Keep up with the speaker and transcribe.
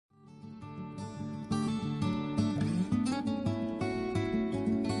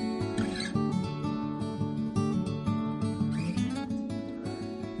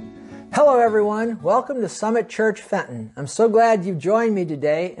Hello everyone, welcome to Summit Church Fenton. I'm so glad you've joined me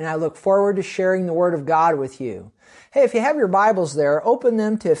today and I look forward to sharing the Word of God with you. Hey, if you have your Bibles there, open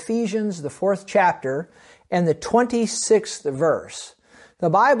them to Ephesians, the 4th chapter and the 26th verse. The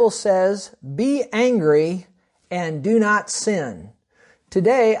Bible says, "Be angry and do not sin."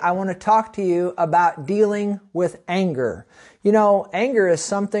 Today I want to talk to you about dealing with anger. You know, anger is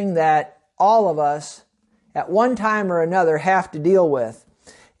something that all of us at one time or another have to deal with.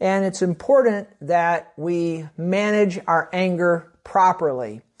 And it's important that we manage our anger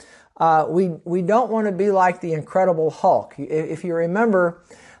properly. We don't want to be like the Incredible Hulk. If you remember,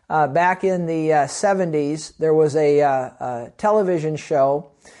 back in the 70s, there was a television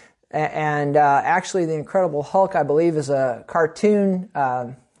show, and actually the Incredible Hulk, I believe, is a cartoon,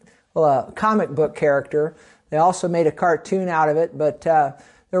 a comic book character. They also made a cartoon out of it, but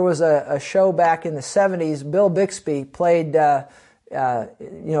there was a show back in the 70s. Bill Bixby played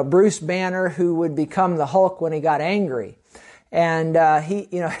Bruce Banner, who would become the Hulk when he got angry. And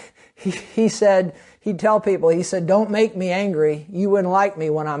he said, he'd tell people, he said, "Don't make me angry. You wouldn't like me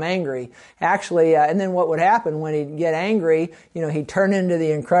when I'm angry." Actually, and then what would happen when he'd get angry, he'd turn into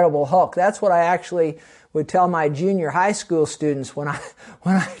the Incredible Hulk. That's what I actually would tell my junior high school students when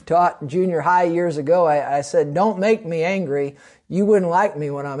I taught junior high years ago. I said, "Don't make me angry. You wouldn't like me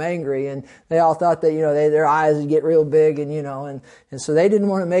when I'm angry." And they all thought that, their eyes would get real big and so they didn't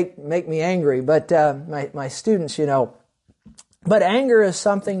want to make me angry. But, my students, but anger is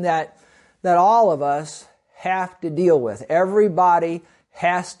something that all of us have to deal with. Everybody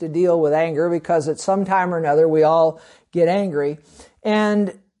has to deal with anger because at some time or another we all get angry.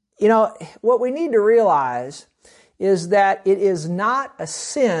 And, what we need to realize is that it is not a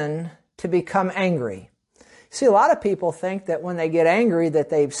sin to become angry. See, a lot of people think that when they get angry that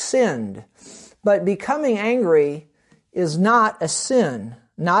they've sinned. But becoming angry is not a sin.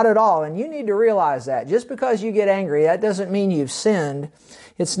 Not at all. And you need to realize that. Just because you get angry, that doesn't mean you've sinned.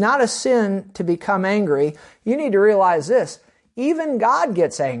 It's not a sin to become angry. You need to realize this. Even God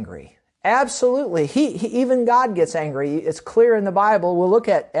gets angry. Absolutely. Even God gets angry. It's clear in the Bible. We'll look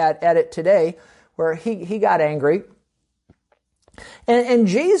at it today where he got angry. And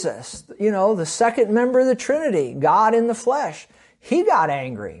Jesus, the second member of the Trinity, God in the flesh, he got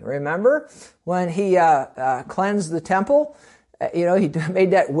angry. Remember when he cleansed the temple? He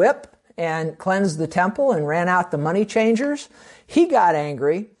made that whip and cleansed the temple and ran out the money changers. He got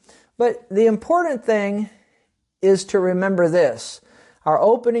angry. But the important thing is to remember this. Our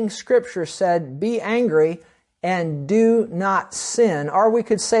opening scripture said, "Be angry and do not sin." Or we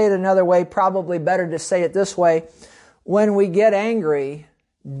could say it another way, probably better to say it this way. When we get angry,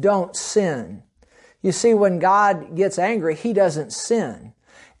 don't sin. You see, when God gets angry, He doesn't sin.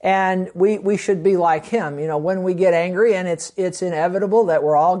 And we should be like Him. When we get angry, and it's inevitable that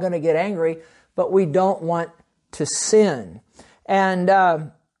we're all going to get angry, but we don't want to sin. And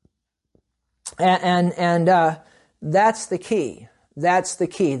that's the key. That's the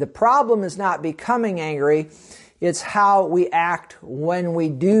key. The problem is not becoming angry. It's how we act when we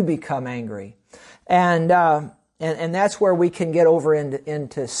do become angry. And that's where we can get over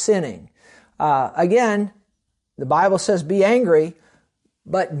into sinning. Again, the Bible says be angry,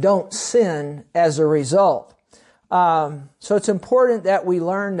 but don't sin as a result. So it's important that we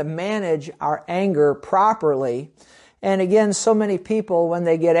learn to manage our anger properly. And again, so many people, when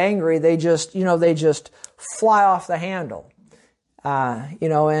they get angry, they just fly off the handle. And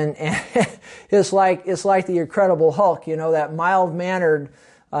it's like the Incredible Hulk, that mild-mannered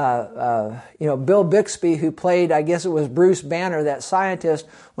Bill Bixby, who played, I guess it was Bruce Banner, that scientist.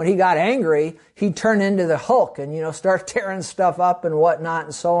 When he got angry, he'd turn into the Hulk and, start tearing stuff up and whatnot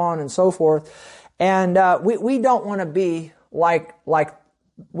and so on and so forth. And, we don't want to be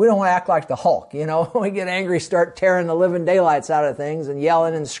we don't want to act like the Hulk, When we get angry, start tearing the living daylights out of things and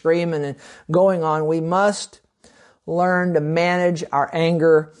yelling and screaming and going on. We must learn to manage our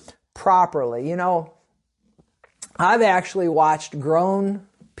anger properly. I've actually watched grown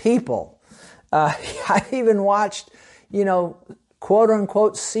people. I've even watched, quote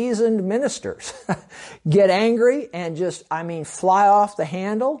unquote seasoned ministers get angry and fly off the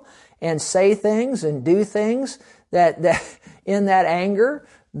handle and say things and do things that in that anger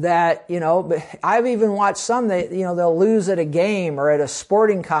that, but I've even watched some that, they'll lose at a game or at a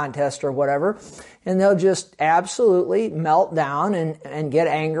sporting contest or whatever, and they'll just absolutely melt down and get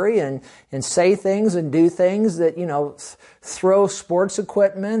angry and say things and do things that, throw sports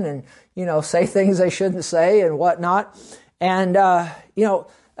equipment and, say things they shouldn't say and whatnot. And,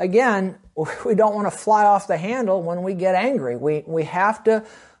 again, we don't want to fly off the handle when we get angry. We have to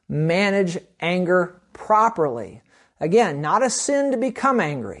manage anger properly. Again, not a sin to become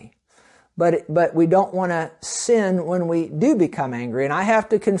angry, but we don't want to sin when we do become angry. And I have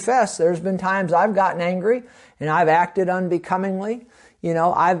to confess, there's been times I've gotten angry and I've acted unbecomingly. You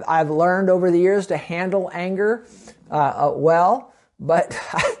know, I've learned over the years to handle anger well, but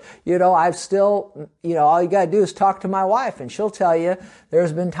you know, I've still, you know, all you got to do is talk to my wife and she'll tell you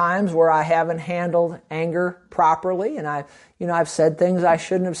there's been times where I haven't handled anger properly, and I've said things I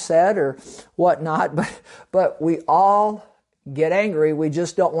shouldn't have said or whatnot, but we all get angry. We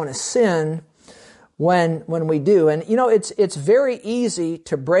just don't want to sin when we do. And you know, it's very easy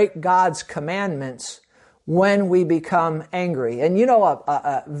to break God's commandments when we become angry. And you know,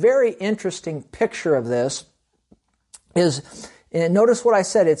 a very interesting picture of this is, and notice what I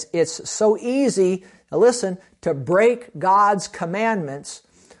said, it's so easy, listen, to break God's commandments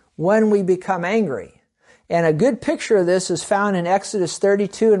when we become angry. And a good picture of this is found in Exodus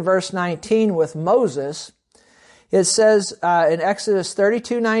 32 and verse 19 with Moses. It says in Exodus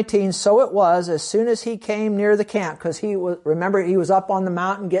 32:19, so it was as soon as he came near the camp, because remember he was up on the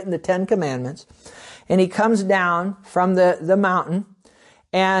mountain getting the 10 Commandments, and he comes down from the mountain,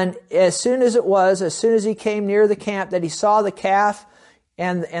 and as soon as he came near the camp, that he saw the calf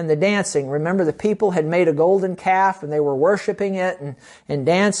and the dancing. Remember, the people had made a golden calf and they were worshiping it and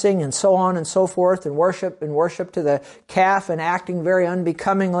dancing and so on and so forth, and worship to the calf and acting very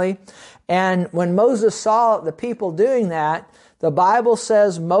unbecomingly. And when Moses saw the people doing that, the Bible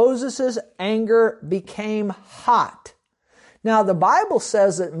says Moses' anger became hot. Now, the Bible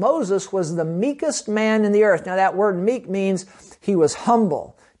says that Moses was the meekest man in the earth. Now, that word meek means he was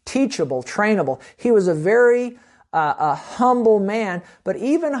humble, teachable, trainable. He was a very humble man, but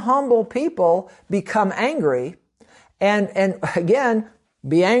even humble people become angry. And again,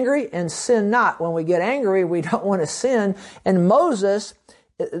 be angry and sin not. When we get angry, we don't want to sin. And Moses,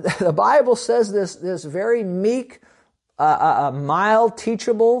 the Bible says this very meek, mild,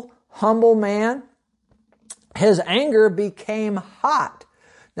 teachable, humble man, his anger became hot.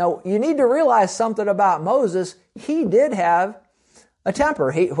 Now, you need to realize something about Moses. He did have a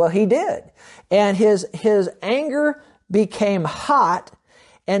temper. He did. And his anger became hot.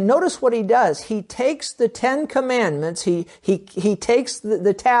 And notice what he does. He takes the 10 Commandments, he takes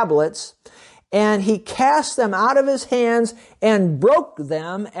the tablets, and he cast them out of his hands and broke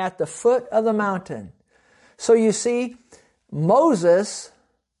them at the foot of the mountain. So you see, Moses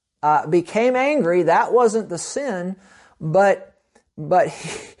became angry. That wasn't the sin, but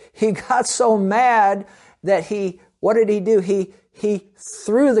he got so mad that what did he do? He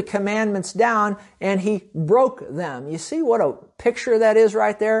threw the commandments down and he broke them. You see what a picture that is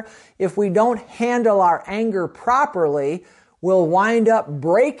right there? If we don't handle our anger properly, we'll wind up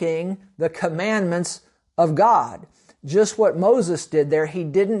breaking the commandments of God. Just what Moses did there. He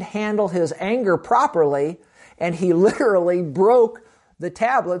didn't handle his anger properly, and he literally broke the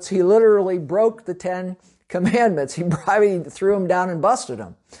tablets. He literally broke the 10 Commandments. He probably threw them down and busted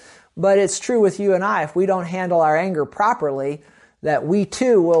them. But it's true with you and I. If we don't handle our anger properly, that we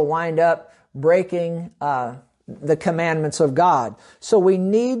too will wind up breaking the commandments of God. So we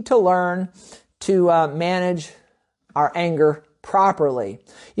need to learn to manage our anger properly.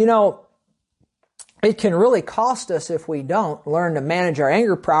 You know, it can really cost us if we don't learn to manage our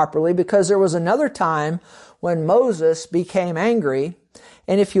anger properly, because there was another time when Moses became angry.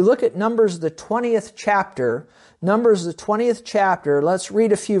 And if you look at Numbers the 20th chapter, let's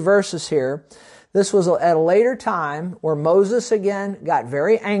read a few verses here. This was at a later time where Moses again got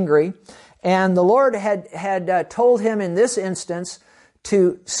very angry, and the Lord had told him in this instance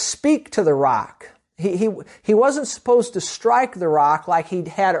to speak to the rock. He wasn't supposed to strike the rock like he'd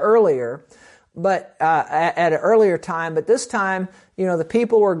had earlier, but at an earlier time. But this time, you know, the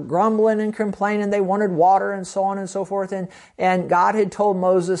people were grumbling and complaining. They wanted water and so on and so forth. And God had told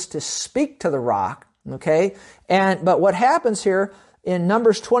Moses to speak to the rock. Okay, but what happens here in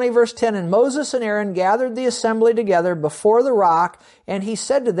Numbers 20 verse 10, and Moses and Aaron gathered the assembly together before the rock, and he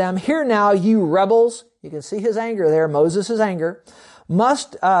said to them, "Hear now, you rebels." You can see his anger there, Moses' anger.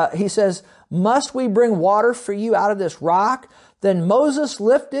 He says, "Must we bring water for you out of this rock?" Then Moses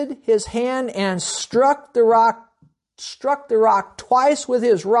lifted his hand and struck the rock twice with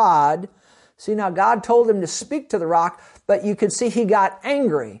his rod. See, now God told him to speak to the rock, but you can see he got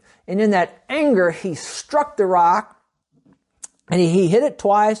angry. And in that anger, he struck the rock, and he hit it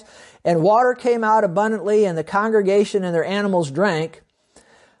twice, and water came out abundantly, and the congregation and their animals drank.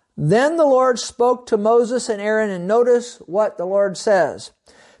 Then the Lord spoke to Moses and Aaron, and notice what the Lord says.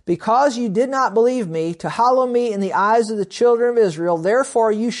 "Because you did not believe me to hallow me in the eyes of the children of Israel,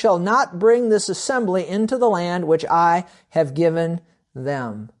 therefore you shall not bring this assembly into the land which I have given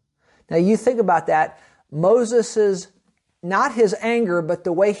them." Now you think about that. Moses' not his anger, but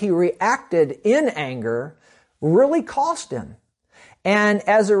the way he reacted in anger really cost him. And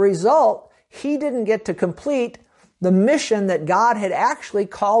as a result, he didn't get to complete the mission that God had actually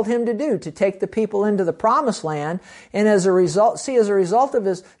called him to do, to take the people into the promised land. And as a result of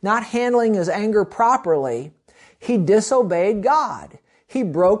his not handling his anger properly, he disobeyed God. He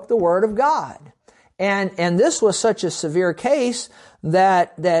broke the word of God. And this was such a severe case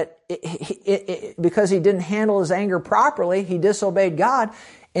that because he didn't handle his anger properly, he disobeyed God,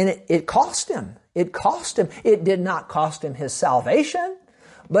 and it cost him. It cost him. It did not cost him his salvation,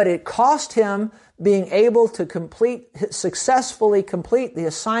 but it cost him being able to successfully complete the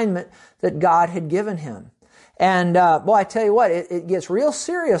assignment that God had given him. And boy, I tell you what, it gets real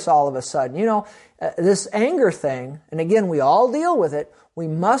serious all of a sudden. You know, this anger thing, and again, we all deal with it. We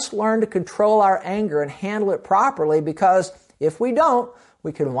must learn to control our anger and handle it properly, because if we don't,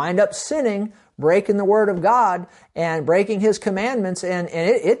 we can wind up sinning, breaking the word of God and breaking his commandments, and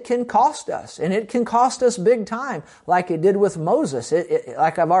it can cost us. And it can cost us big time, like it did with Moses.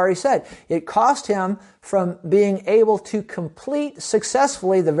 Like I've already said, it cost him from being able to complete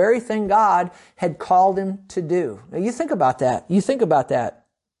successfully the very thing God had called him to do. Now, you think about that.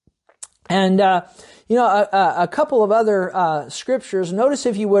 And, a couple of other scriptures. Notice,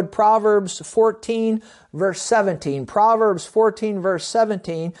 if you would, Proverbs 14, verse 17. Proverbs 14, verse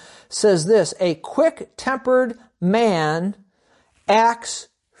 17 says this: a quick-tempered man acts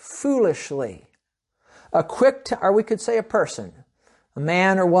foolishly. Or we could say a person, a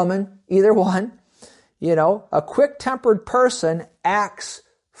man or woman, either one. You know, a quick-tempered person acts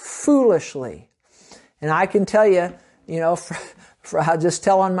foolishly. And I can tell you, I'll just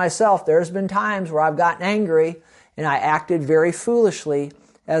tell on myself, there's been times where I've gotten angry and I acted very foolishly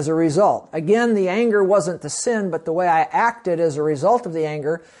as a result. Again, the anger wasn't the sin, but the way I acted as a result of the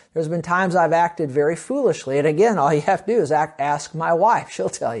anger, there's been times I've acted very foolishly. And again, all you have to do is ask my wife. She'll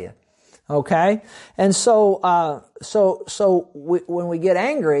tell you. Okay? And so when we get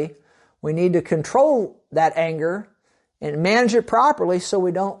angry, we need to control that anger and manage it properly so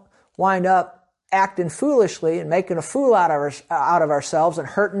we don't wind up acting foolishly and making a fool out of ourselves and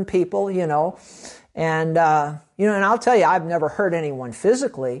hurting people, And I'll tell you, I've never hurt anyone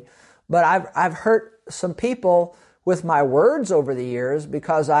physically, but I've hurt some people with my words over the years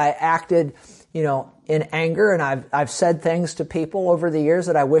because I acted, in anger, and I've said things to people over the years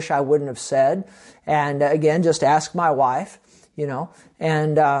that I wish I wouldn't have said. And again, just ask my wife,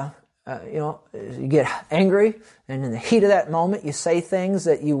 and you get angry, and in the heat of that moment, you say things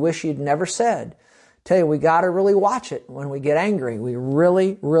that you wish you'd never said. Tell you, we got to really watch it when we get angry. We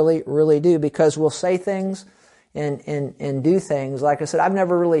really, really, really do, because we'll say things and do things. Like I said, I've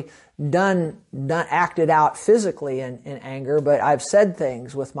never really acted out physically in anger, but I've said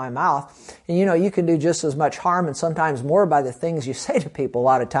things with my mouth. And you can do just as much harm and sometimes more by the things you say to people a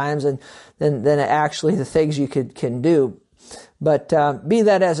lot of times than actually the things you can do. But be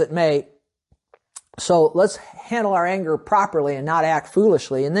that as it may, so let's handle our anger properly and not act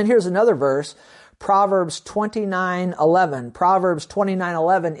foolishly. And then here's another verse, Proverbs 29:11. Proverbs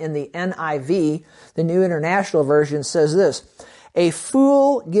 29:11 in the NIV, the New International Version, says this: a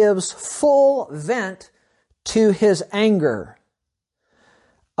fool gives full vent to his anger.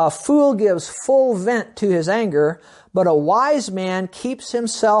 A fool gives full vent to his anger, but a wise man keeps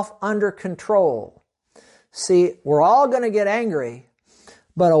himself under control. See, we're all going to get angry,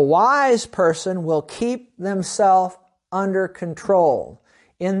 but a wise person will keep themselves under control.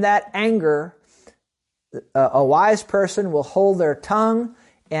 In that anger, a wise person will hold their tongue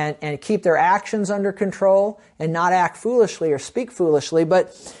and keep their actions under control and not act foolishly or speak foolishly. But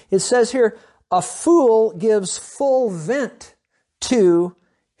it says here, a fool gives full vent to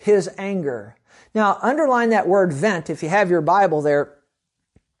his anger. Now, underline that word vent if you have your Bible there.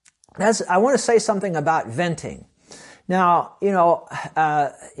 I want to say something about venting. Now,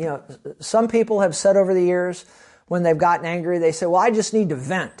 some people have said over the years when they've gotten angry, they say, well, I just need to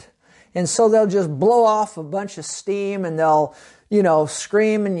vent. And so they'll just blow off a bunch of steam and they'll,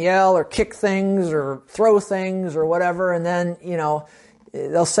 scream and yell or kick things or throw things or whatever. And then,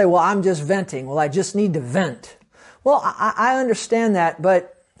 they'll say, well, I'm just venting. Well, I just need to vent. Well, I understand that,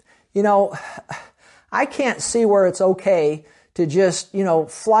 but, I can't see where it's okay to just,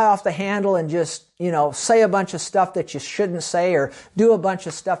 fly off the handle and just, say a bunch of stuff that you shouldn't say or do a bunch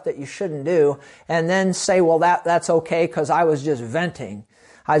of stuff that you shouldn't do and then say, well, that's okay because I was just venting.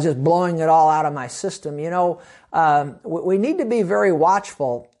 I was just blowing it all out of my system. We need to be very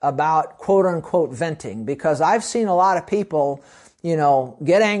watchful about quote unquote venting, because I've seen a lot of people,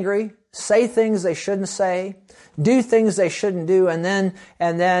 get angry, say things they shouldn't say, do things they shouldn't do, and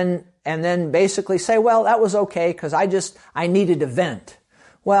then then basically say, well, that was okay because I needed to vent.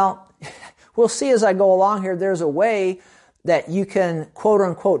 Well, we'll see as I go along here, there's a way that you can quote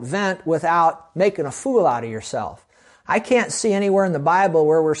unquote vent without making a fool out of yourself. I can't see anywhere in the Bible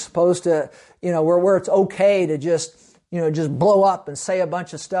where we're supposed to, where it's okay to just blow up and say a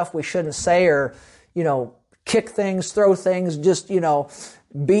bunch of stuff we shouldn't say, or, kick things, throw things, just,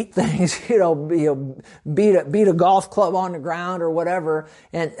 beat things, beat a golf club on the ground or whatever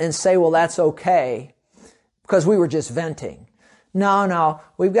and say, well, that's okay because we were just venting. No,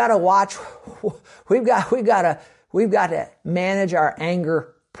 we've got to watch, we've got to manage our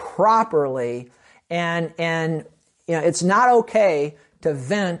anger properly, and it's not okay to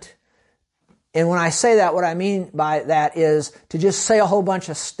vent. And when I say that, what I mean by that is to just say a whole bunch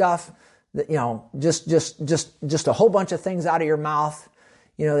of stuff that, just a whole bunch of things out of your mouth,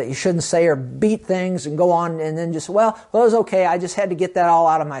 that you shouldn't say, or beat things and go on and then just, well, it was okay. I just had to get that all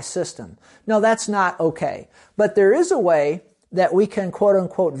out of my system. No, that's not okay. But there is a way that we can quote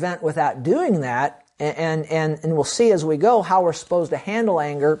unquote vent without doing that. And we'll see as we go how we're supposed to handle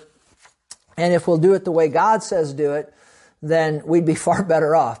anger. And if we'll do it the way God says do it, then we'd be far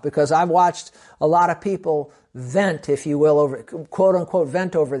better off, because I've watched a lot of people vent, if you will, over, quote unquote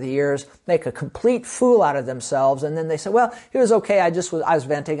vent over the years, make a complete fool out of themselves, and then they say, well, it was okay, I was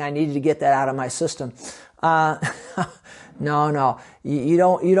venting, I needed to get that out of my system. No. You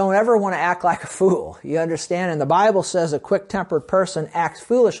don't ever want to act like a fool. You understand? And the Bible says a quick-tempered person acts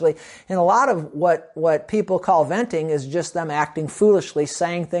foolishly. And a lot of what people call venting is just them acting foolishly,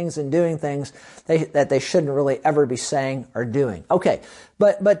 saying things and doing things that they shouldn't really ever be saying or doing. Okay.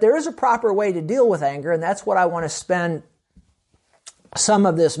 But there is a proper way to deal with anger, and that's what I want to spend some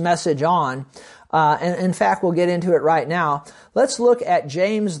of this message on. And in fact, we'll get into it right now. Let's look at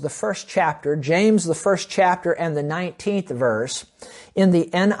James, the first chapter and the 19th verse in the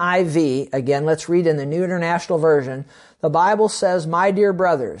NIV. Again, let's read in the New International Version. The Bible says, "My dear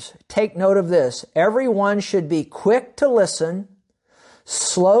brothers, take note of this. Everyone should be quick to listen,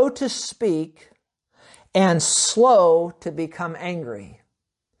 slow to speak, and slow to become angry."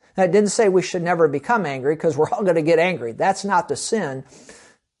 Now, it didn't say we should never become angry, because we're all going to get angry. That's not the sin.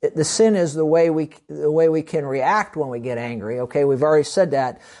 The sin is the way we can react when we get angry. Okay, we've already said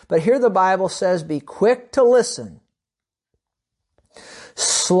that. But here the Bible says, be quick to listen,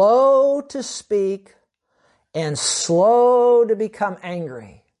 slow to speak, and slow to become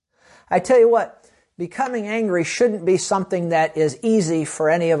angry. I tell you what, becoming angry shouldn't be something that is easy for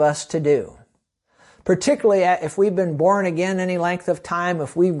any of us to do. Particularly if we've been born again any length of time,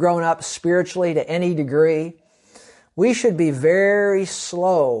 if we've grown up spiritually to any degree. We should be very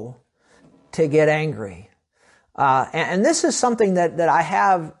slow to get angry. And this is something that I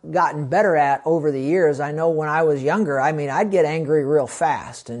have gotten better at over the years. I know when I was younger, I'd get angry real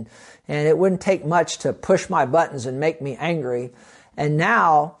fast, and it wouldn't take much to push my buttons and make me angry. And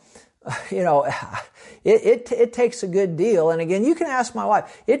now, it takes a good deal. And again, you can ask my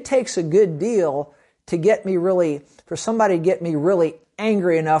wife, it takes a good deal for somebody to get me really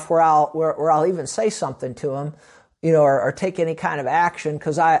angry enough where I'll even say something to them, or take any kind of action,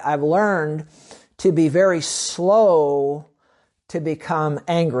 because I've learned to be very slow to become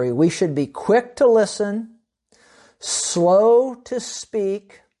angry. We should be quick to listen, slow to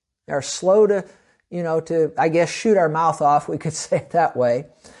speak, or slow to, shoot our mouth off, we could say it that way,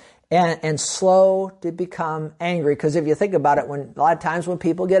 and slow to become angry. Because if you think about it, a lot of times when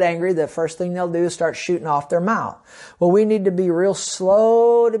people get angry, the first thing they'll do is start shooting off their mouth. Well, we need to be real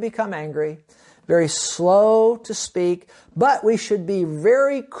slow to become angry, very slow to speak, but we should be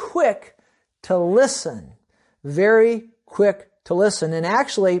very quick to listen. Very quick to listen. And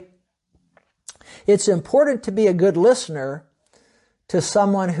actually, it's important to be a good listener to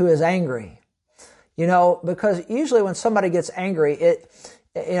someone who is angry. Because usually when somebody gets angry,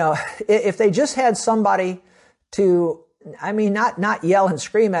 if they just had somebody to, not yell and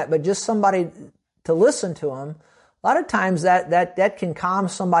scream at, but just somebody to listen to them, a lot of times that can calm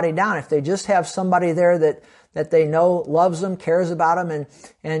somebody down. If they just have somebody there that they know loves them, cares about them,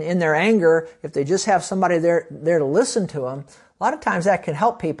 and in their anger, if they just have somebody there to listen to them, a lot of times that can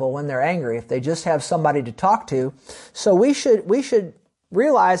help people when they're angry, if they just have somebody to talk to. So we should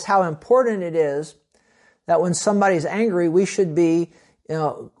realize how important it is that when somebody's angry, we should be,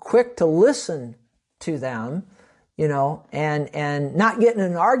 quick to listen to them, and not get in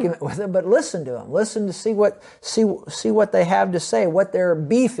an argument with them, but listen to them. Listen to see what they have to say, what their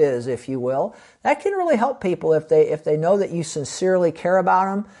beef is, if you will. That can really help people if they know that you sincerely care about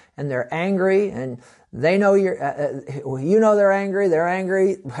them, and they're angry, and they know they're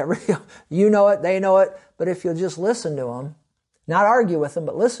angry, you know it, they know it. But if you'll just listen to them Not argue with them,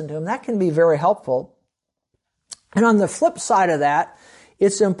 but listen to them. That can be very helpful. And on the flip side of that,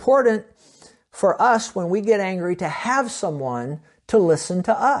 it's important for us when we get angry to have someone to listen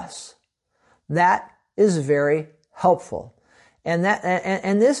to us. That is very helpful. And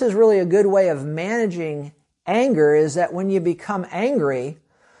this is really a good way of managing anger, is that when you become angry,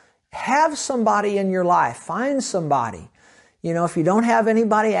 have somebody in your life. Find somebody. You know, if you don't have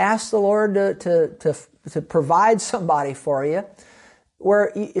anybody, ask the Lord to provide somebody for you,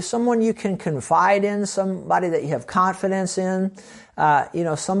 where someone you can confide in, somebody that you have confidence in,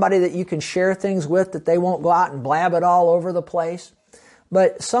 somebody that you can share things with, that they won't go out and blab it all over the place.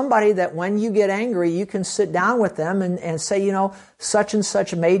 But somebody that when you get angry, you can sit down with them and say, such and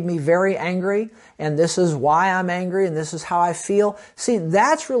such made me very angry, and this is why I'm angry, and this is how I feel. See,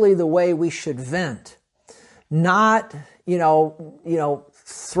 that's really the way we should vent. Not,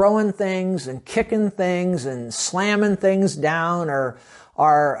 throwing things and kicking things and slamming things down,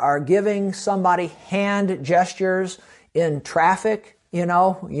 or giving somebody hand gestures in traffic, you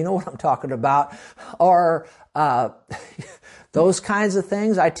know what I'm talking about, or those kinds of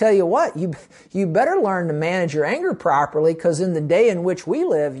things. I tell you what, you better learn to manage your anger properly, because in the day in which we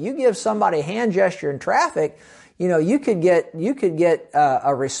live, you give somebody a hand gesture in traffic, you could get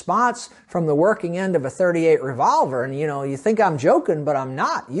a response from the working end of a .38 revolver, and you think I'm joking, but I'm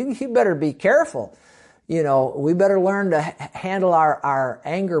not. You better be careful. We better learn to handle our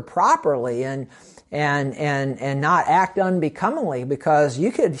anger properly and not act unbecomingly, because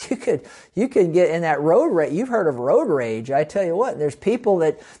you could get in that road rage. You've heard of road rage. I tell you what, there's people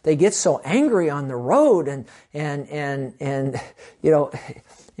that they get so angry on the road,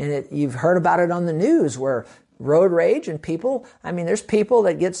 you've heard about it on the news, where road rage and people, there's people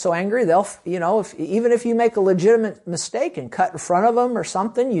that get so angry, they'll, even if you make a legitimate mistake and cut in front of them or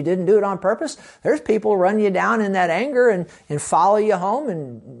something, you didn't do it on purpose, there's people run you down in that anger and follow you home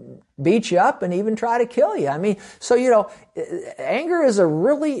and beat you up and even try to kill you. Anger is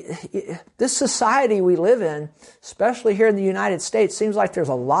this society we live in, especially here in the United States, seems like there's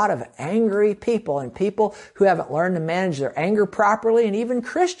a lot of angry people and people who haven't learned to manage their anger properly, and even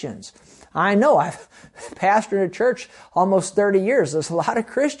Christians. I know, I've pastored a church almost 30 years. There's a lot of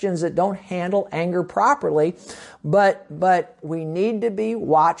Christians that don't handle anger properly, but we need to be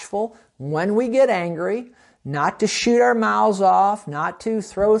watchful when we get angry, not to shoot our mouths off, not to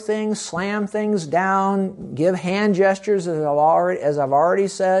throw things, slam things down, give hand gestures, as I've already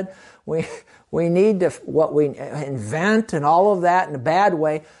said. We need to, vent and all of that in a bad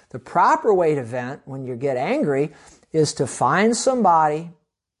way. The proper way to vent when you get angry is to find somebody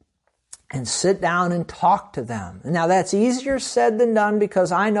and sit down and talk to them. Now that's easier said than done,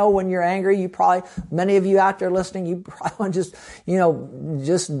 because I know when you're angry, many of you out there listening, you probably want to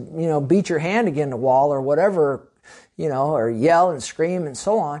just beat your hand against the wall or whatever, or yell and scream and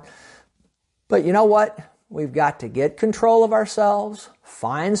so on. But you know what? We've got to get control of ourselves,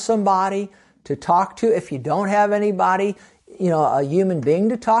 find somebody to talk to. If you don't have anybody, a human being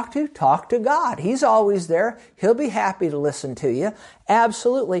to talk to God. He's always there. He'll be happy to listen to you.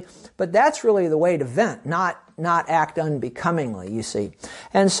 Absolutely. But that's really the way to vent, not act unbecomingly, you see.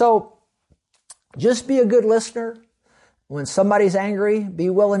 And so just be a good listener. When somebody's angry, be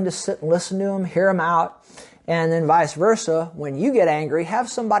willing to sit and listen to them, hear them out. And then vice versa, when you get angry, have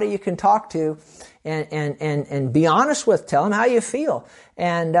somebody you can talk to and be honest with. Tell them how you feel.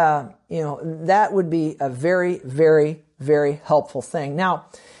 And, that would be a very, very, very helpful thing. Now,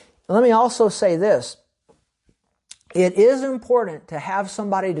 let me also say this. It is important to have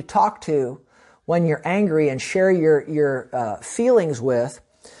somebody to talk to when you're angry and share your feelings with,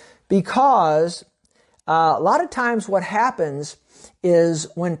 because a lot of times what happens is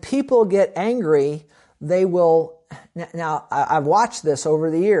when people get angry, they will. Now, I've watched this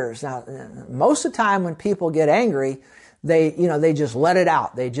over the years. Now, most of the time when people get angry, they just let it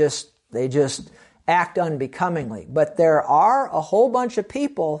out. They just act unbecomingly. But there are a whole bunch of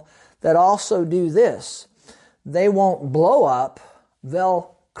people that also do this. They won't blow up,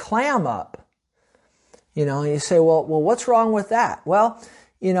 they'll clam up. And you say, well, what's wrong with that? Well,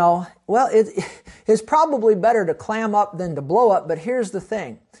 it's probably better to clam up than to blow up, but here's the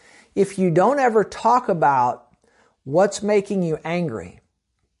thing. If you don't ever talk about what's making you angry,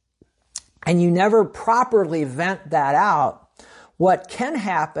 and you never properly vent that out, what can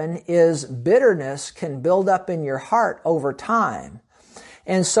happen is bitterness can build up in your heart over time.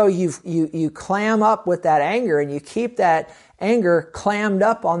 And so you clam up with that anger, and you keep that anger clammed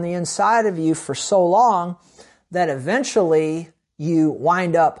up on the inside of you for so long that eventually you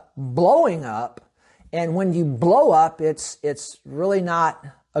wind up blowing up. And when you blow up, it's really not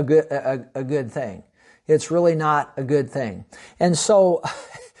a good thing. it's really not a good thing. And so,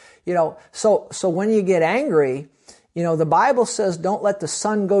 so when you get angry, the Bible says don't let the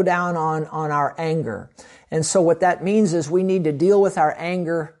sun go down on our anger. And so what that means is we need to deal with our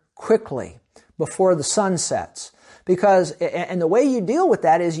anger quickly before the sun sets. Because, and the way you deal with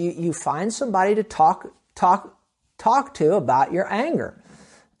that is you find somebody to talk to about your anger.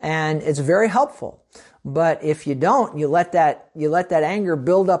 And it's very helpful. But if you don't, you let that anger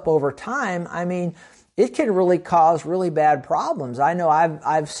build up over time, it can really cause really bad problems. I know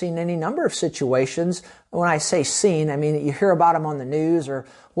I've seen any number of situations. When I say seen, you hear about them on the news or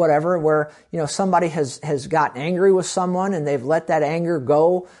whatever, where, somebody has gotten angry with someone and they've let that anger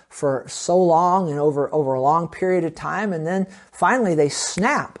go for so long and over a long period of time. And then finally they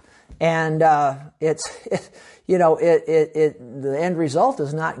snap. And, the end result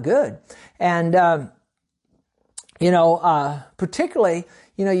is not good. And, particularly,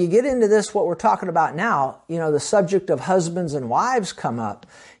 you get into this, what we're talking about now, the subject of husbands and wives come up.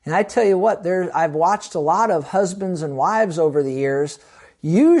 And I tell you what, I've watched a lot of husbands and wives over the years.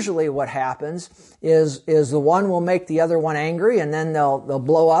 Usually what happens is the one will make the other one angry, and then they'll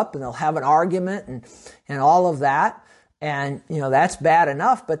blow up and they'll have an argument and all of that. And, that's bad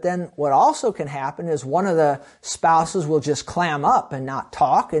enough. But then what also can happen is one of the spouses will just clam up and not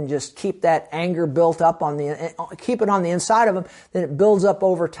talk and just keep that anger built up keep it on the inside of them. Then it builds up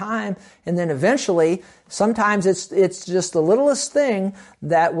over time. And then eventually, sometimes it's just the littlest thing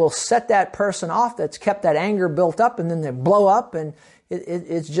that will set that person off that's kept that anger built up, and then they blow up, and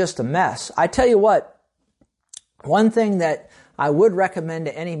it's just a mess. I tell you what, one thing that I would recommend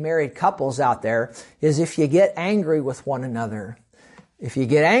to any married couples out there is if you get angry with one another. If you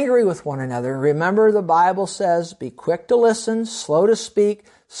get angry with one another, remember the Bible says, be quick to listen, slow to speak,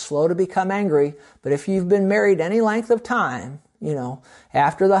 slow to become angry. But if you've been married any length of time,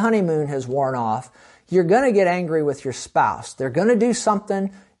 after the honeymoon has worn off, you're going to get angry with your spouse. They're going to do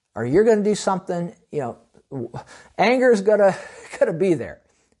something, or you're going to do something. Anger is going to be there.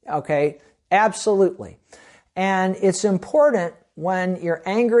 Okay? Absolutely. And it's important when you're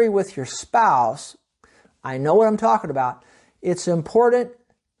angry with your spouse, I know what I'm talking about, it's important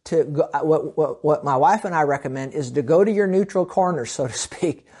to go, what my wife and I recommend is to go to your neutral corner, so to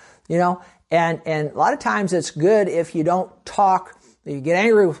speak, and a lot of times it's good if you don't talk, you get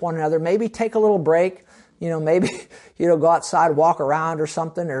angry with one another, maybe take a little break, maybe, go outside, walk around or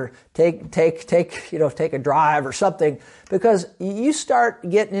something, or take a drive or something, because you start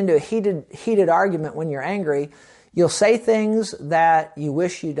getting into a heated argument when you're angry. You'll say things that you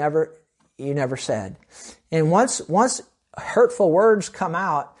wish you never said. And once hurtful words come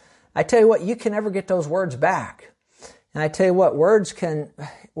out, I tell you what, you can never get those words back. And I tell you what, words can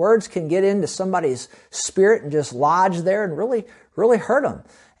get into somebody's spirit and just lodge there and really, really hurt them.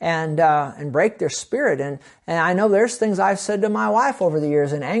 And break their spirit. And I know there's things I've said to my wife over the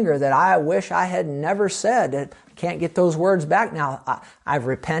years in anger that I wish I had never said. I can't get those words back now. I've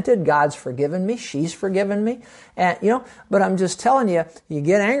repented. God's forgiven me. She's forgiven me. And, but I'm just telling you, you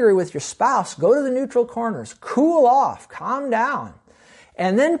get angry with your spouse, go to the neutral corners, cool off, calm down,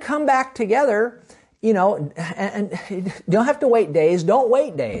 and then come back together. And you don't have to wait days. Don't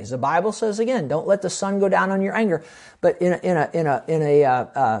wait days. The Bible says again, don't let the sun go down on your anger. But in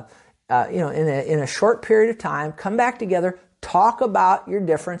a short period of time, come back together, talk about your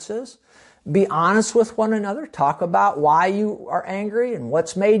differences, be honest with one another, talk about why you are angry and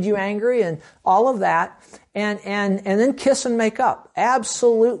what's made you angry and all of that, and then kiss and make up.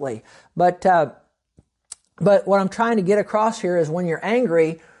 Absolutely. But what I'm trying to get across here is when you're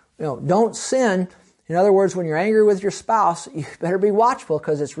angry, don't sin. In other words, when you're angry with your spouse, you better be watchful,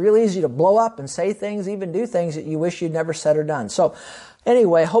 because it's real easy to blow up and say things, even do things that you wish you'd never said or done. So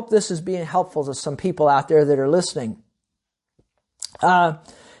anyway, I hope this is being helpful to some people out there that are listening. Now,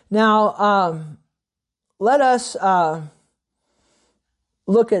 let us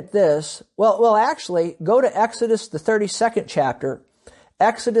look at this. Well, actually, go to Exodus, the 32nd chapter.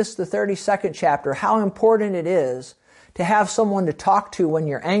 Exodus, the 32nd chapter, how important it is to have someone to talk to when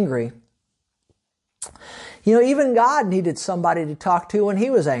you're angry. Even God needed somebody to talk to when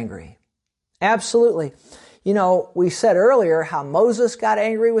he was angry. Absolutely. We said earlier how Moses got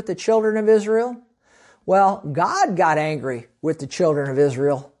angry with the children of Israel. Well, God got angry with the children of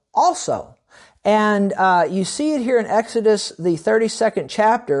Israel also. And you see it here in Exodus, the 32nd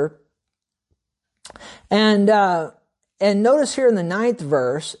chapter. And notice here in the 9th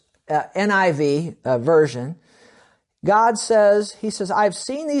verse, NIV version, God says, he says, I've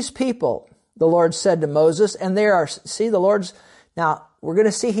seen these people, the Lord said to Moses, and now we're going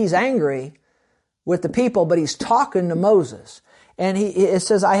to see he's angry with the people, but he's talking to Moses. And it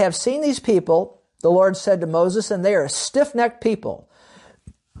says, I have seen these people, the Lord said to Moses, and they are a stiff-necked people.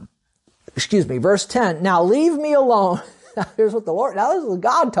 Verse 10, now leave me alone. Here's what the Lord, now this is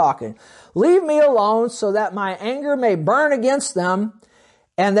God talking. Leave me alone so that my anger may burn against them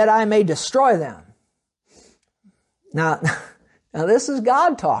and that I may destroy them. Now this is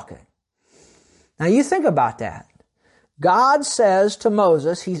God talking. Now you think about that. God says to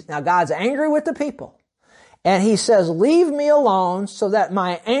Moses, now God's angry with the people. And he says, leave me alone so that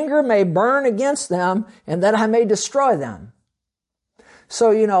my anger may burn against them and that I may destroy them.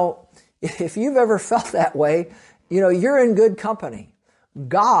 So, if you've ever felt that way, you're in good company.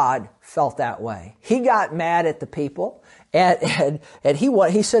 God felt that way. He got mad at the people and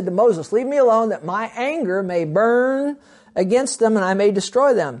he said to Moses, leave me alone that my anger may burn against them and I may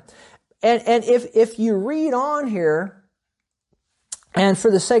destroy them. And if you read on here, and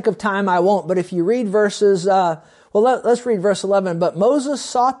for the sake of time, I won't. But if you read verses, let's read verse 11. But Moses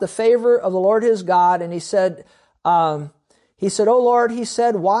sought the favor of the Lord his God, and he said, O Lord, he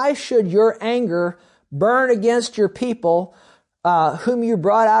said, why should your anger burn against your people, whom you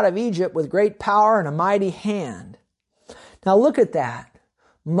brought out of Egypt with great power and a mighty hand? Now look at that.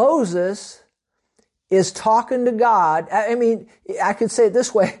 Moses is talking to God. I could say it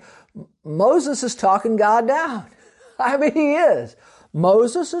this way. Moses is talking God down. He is.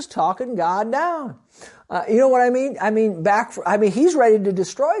 Moses is talking God down. You know what I mean? He's ready to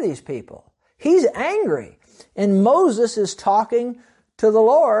destroy these people. He's angry. And Moses is talking to the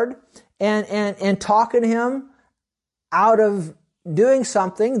Lord and talking him out of doing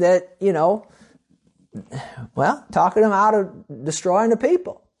something that, talking him out of destroying the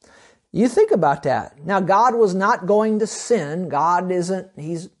people. You think about that. Now, God was not going to sin.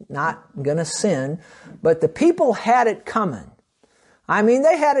 He's not going to sin. But the people had it coming.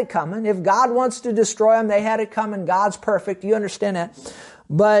 They had it coming. If God wants to destroy them, they had it coming. God's perfect. You understand that?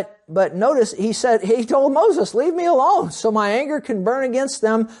 But notice, he told Moses, leave me alone so my anger can burn against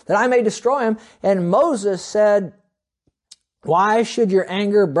them that I may destroy them. And Moses said, why should your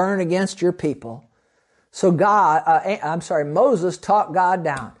anger burn against your people? So Moses talked God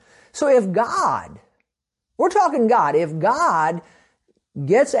down. So we're talking God, if God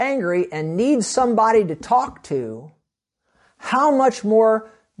gets angry and needs somebody to talk to, how much more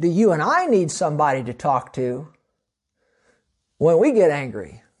do you and I need somebody to talk to when we get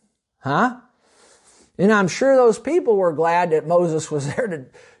angry? Huh? And I'm sure those people were glad that Moses was there to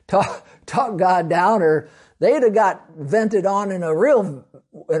talk God down, or they'd have got vented on in a real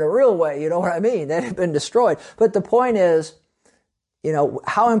way, you know what I mean? They'd have been destroyed. But the point is,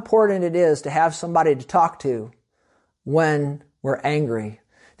 how important it is to have somebody to talk to when we're angry.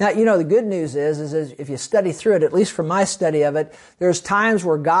 Now, the good news is if you study through it, at least from my study of it, there's times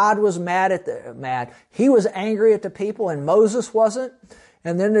where God was He was angry at the people and Moses wasn't.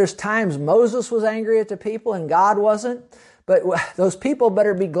 And then there's times Moses was angry at the people and God wasn't. But those people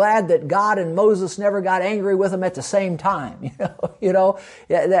better be glad that God and Moses never got angry with them at the same time.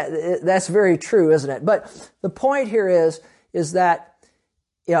 That's very true, isn't it? But the point here is that,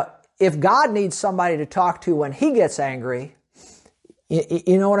 if God needs somebody to talk to when He gets angry,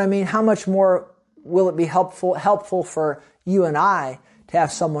 you know what I mean? How much more will it be helpful for you and I to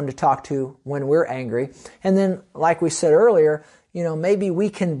have someone to talk to when we're angry? And then, like we said earlier, maybe we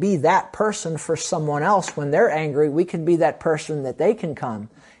can be that person for someone else when they're angry. We can be that person that they can come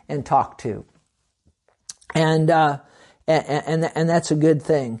and talk to. And that's a good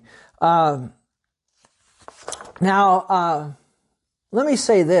thing. Now, let me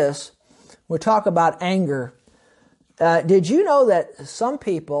say this. We'll talk about anger. Did you know that some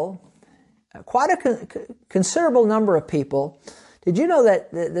people, quite a considerable number of people, did you know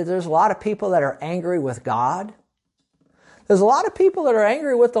that there's a lot of people that are angry with God? There's a lot of people that are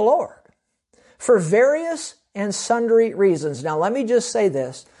angry with the Lord for various and sundry reasons. Now, let me just say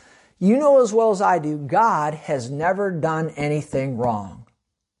this. You know as well as I do, God has never done anything wrong.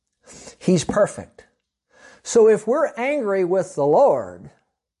 He's perfect. So if we're angry with the Lord,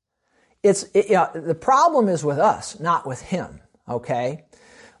 the problem is with us, not with Him, okay?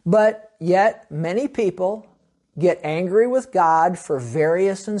 But yet, many people get angry with God for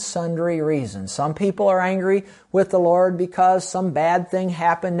various and sundry reasons. Some people are angry with the Lord because some bad thing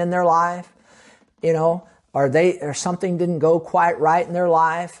happened in their life, or something didn't go quite right in their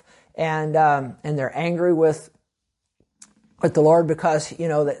life, and they're angry with the Lord because,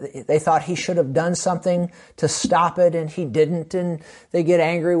 they thought He should have done something to stop it and He didn't, and they get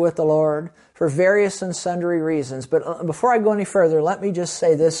angry with the Lord for various and sundry reasons. But before I go any further, let me just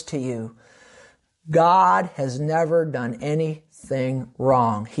say this to you. God has never done anything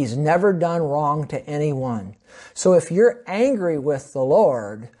wrong. He's never done wrong to anyone. So if you're angry with the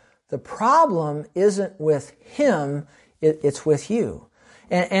Lord The problem isn't with him, it's with you.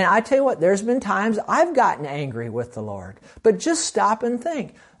 And I tell you what, there's been times I've gotten angry with the Lord. But just stop and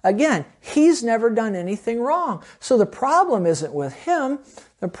think. Again, he's never done anything wrong. So the problem isn't with him.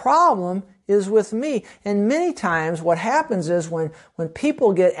 The problem is with me. And many times what happens is when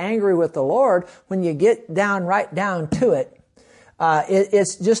people get angry with the Lord, when you get right down to it,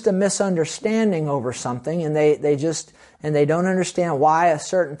 it's just a misunderstanding over something, and they don't understand why a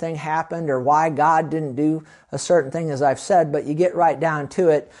certain thing happened or why God didn't do a certain thing, as I've said. But you get right down to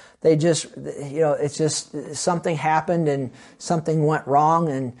it, they just, it's just something happened and something went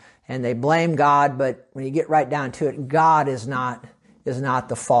wrong, and they blame God. But when you get right down to it, God is not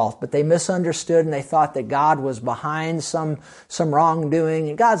the fault. But they misunderstood, and they thought that God was behind some wrongdoing,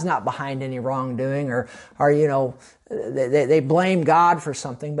 and God's not behind any wrongdoing, or they blame God for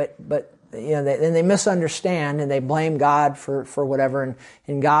something, but then they misunderstand and they blame God for whatever,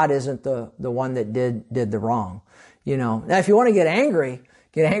 and God isn't the one that did the wrong. Now if you want to get angry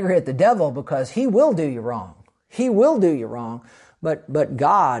at the devil, because he will do you wrong. He will do you wrong, but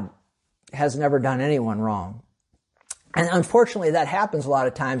God has never done anyone wrong. And unfortunately that happens a lot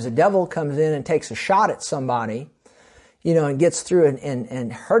of times. The devil comes in and takes a shot at somebody, and gets through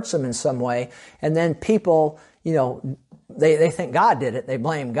and hurts them in some way, and then people, they think God did it. They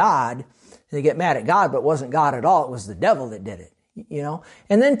blame God, and they get mad at God, but it wasn't God at all. It was the devil that did it,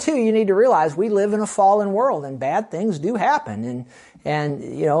 And then too, you need to realize we live in a fallen world, and bad things do happen,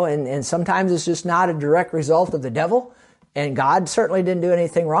 and sometimes it's just not a direct result of the devil, and God certainly didn't do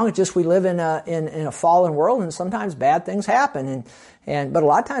anything wrong. It's just we live in a fallen world, and sometimes bad things happen, but a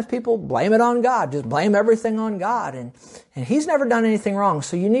lot of times people blame it on God, just blame everything on God, and he's never done anything wrong.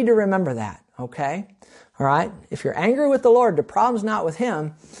 So you need to remember that, okay? All right? If you're angry with the Lord, the problem's not with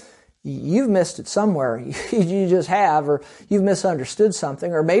him. You've missed it somewhere. You just have, or you've misunderstood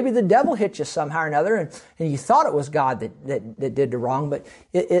something, or maybe the devil hit you somehow or another, and you thought it was God that did the wrong, but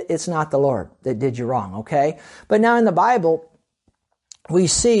it's not the Lord that did you wrong, okay? But now in the Bible, we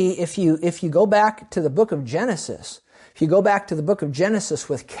see, if you go back to the book of Genesis,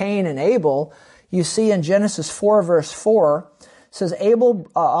 with Cain and Abel, you see in Genesis 4 verse 4, it says, Abel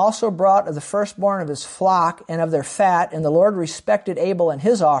also brought of the firstborn of his flock and of their fat, and the Lord respected Abel and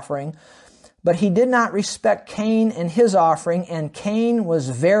his offering, but he did not respect Cain and his offering, and Cain was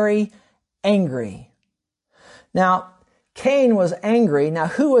very angry. Now, Cain was angry. Now,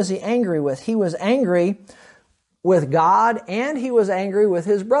 who was he angry with? He was angry with God, and he was angry with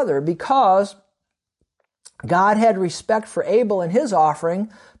his brother, because God had respect for Abel and his offering,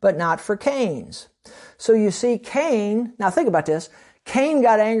 but not for Cain's. So you see, Cain, now think about this, Cain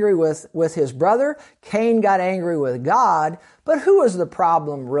got angry with his brother, Cain got angry with God, but who was the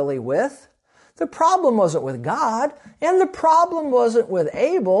problem really with? The problem wasn't with God, and the problem wasn't with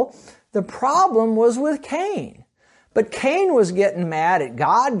Abel, the problem was with Cain. But Cain was getting mad at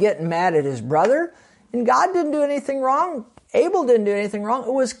God, getting mad at his brother, and God didn't do anything wrong. Abel didn't do anything wrong.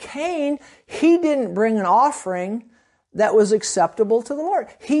 It was Cain. He didn't bring an offering that was acceptable to the Lord.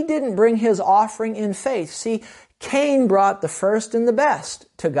 He didn't bring his offering in faith. See, Cain brought the first and the best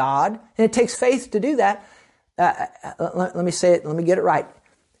to God, and it takes faith to do that. Let me say it, let me get it right.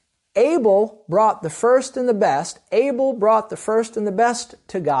 Abel brought the first and the best. Abel brought the first and the best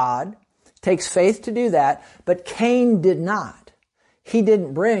to God. It takes faith to do that, but Cain did not. He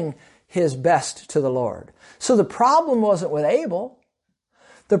didn't bring his best to the Lord. So the problem wasn't with Abel.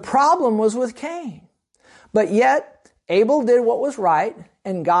 The problem was with Cain. But yet, Abel did what was right,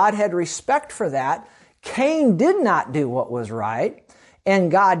 and God had respect for that. Cain did not do what was right, and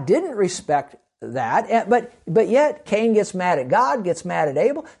God didn't respect that. But yet, Cain gets mad at God, gets mad at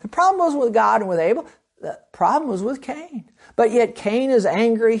Abel. The problem wasn't with God and with Abel. The problem was with Cain. But yet, Cain is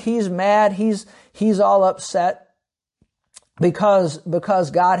angry, he's mad, he's all upset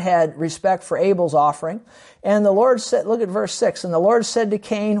because God had respect for Abel's offering. And the Lord said, look at verse 6, and the Lord said to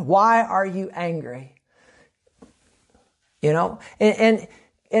Cain, "Why are you angry?"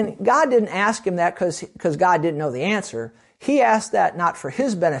 And God didn't ask him that because God didn't know the answer. He asked that not for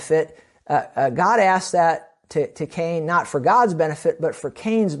his benefit. God asked that to Cain, not for God's benefit, but for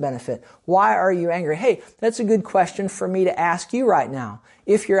Cain's benefit. Why are you angry? Hey, that's a good question for me to ask you right now.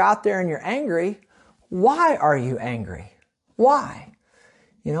 If you're out there and you're angry, why are you angry? Why?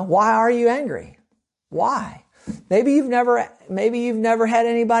 Why are you angry? Why? Maybe you've never had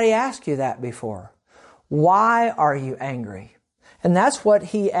anybody ask you that before. Why are you angry? And that's what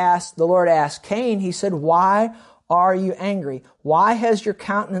the Lord asked Cain. He said, "Why are you angry? Why has your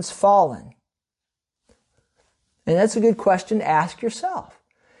countenance fallen?" And that's a good question to ask yourself.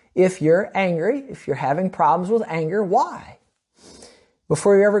 If you're angry, if you're having problems with anger, why?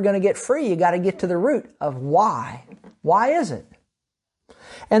 Before you're ever going to get free, you got to get to the root of why. Why is it?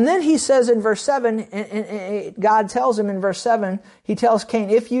 And then he says in verse 7, and God tells him in verse 7, he tells Cain,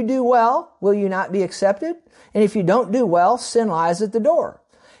 if you do well, will you not be accepted? And if you don't do well, sin lies at the door.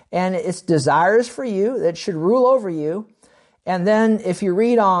 And its desires for you that should rule over you. And then if you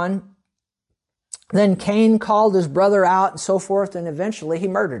read on, then Cain called his brother out and so forth, and eventually he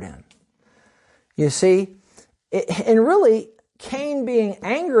murdered him. You see, and really, Cain being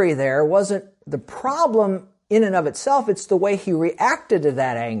angry there wasn't the problem in and of itself. It's the way he reacted to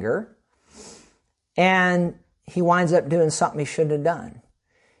that anger. And he winds up doing something he shouldn't have done.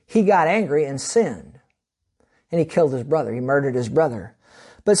 He got angry and sinned. And he killed his brother. He murdered his brother.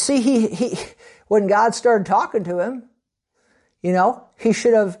 But see, he when God started talking to him, he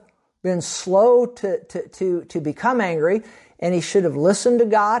should have been slow to become angry, and he should have listened to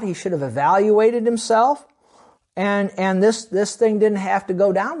God. He should have evaluated himself. And this thing didn't have to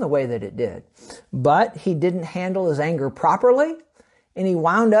go down the way that it did. But he didn't handle his anger properly, and he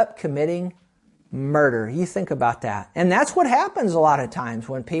wound up committing murder. You think about that. And that's what happens a lot of times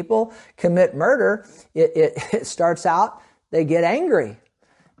when people commit murder. It starts out, they get angry,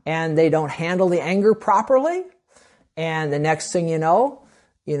 and they don't handle the anger properly. And the next thing you know,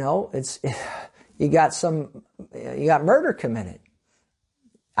 you got murder committed.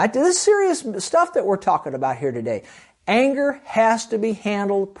 This is serious stuff that we're talking about here today. Anger has to be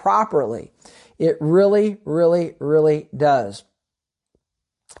handled properly. It really, really, really does.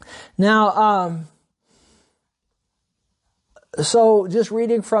 Now, so just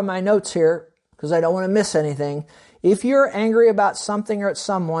reading from my notes here, because I don't want to miss anything. If you're angry about something or at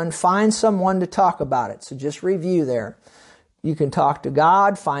someone, find someone to talk about it. So just review there. You can talk to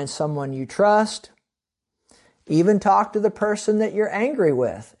God, find someone you trust. Even talk to the person that you're angry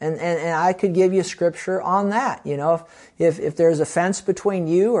with. And I could give you scripture on that. If there's offense between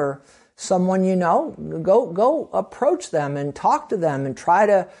you or someone go approach them and talk to them and try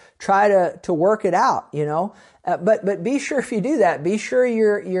to work it out, But be sure if you do that, be sure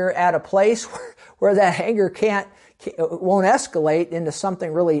you're at a place where that anger won't escalate into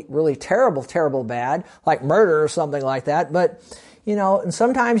something really, really terrible, terrible bad, like murder or something like that. But and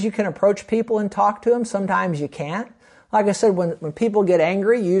sometimes you can approach people and talk to them. Sometimes you can't. Like I said, when people get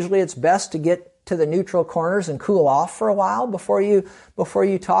angry, usually it's best to get to the neutral corners and cool off for a while before you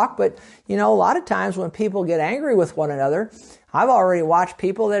talk. But, a lot of times when people get angry with one another, I've already watched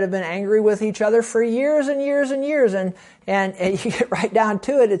people that have been angry with each other for years and years and years. And you get right down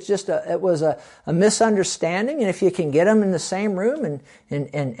to it. It's just it was a misunderstanding. And if you can get them in the same room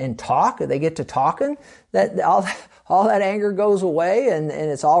and talk, they get to talking, that all that anger goes away and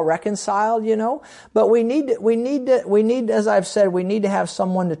it's all reconciled, But we need, as I've said, we need to have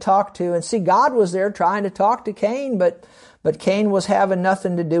someone to talk to. And see, God was there trying to talk to Cain, but Cain was having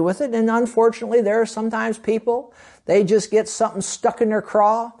nothing to do with it. And unfortunately, there are sometimes people, they just get something stuck in their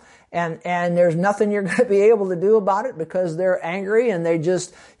craw, and there's nothing you're going to be able to do about it because they're angry, and they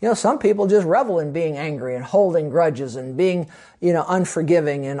just, some people just revel in being angry and holding grudges and being,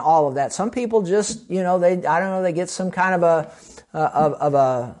 unforgiving and all of that. Some people just, they get some kind of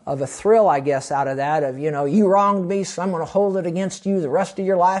a thrill, I guess, out of that of, you wronged me, so I'm going to hold it against you the rest of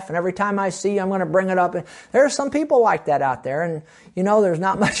your life. And every time I see you, I'm going to bring it up. And there are some people like that out there. And, there's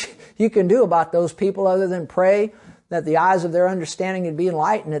not much you can do about those people other than pray that the eyes of their understanding would be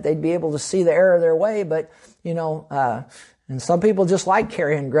enlightened, that they'd be able to see the error of their way. But, and some people just like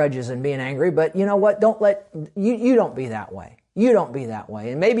carrying grudges and being angry. But you know what? You don't be that way. You don't be that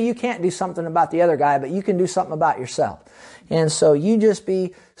way. And maybe you can't do something about the other guy, but you can do something about yourself. And so you just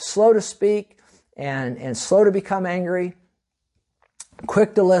be slow to speak and slow to become angry,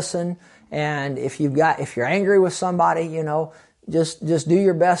 quick to listen. And if you're angry with somebody, just do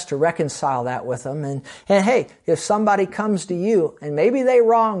your best to reconcile that with them. And hey, if somebody comes to you and maybe they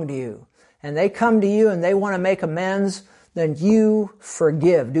wronged you and they come to you and they want to make amends, then you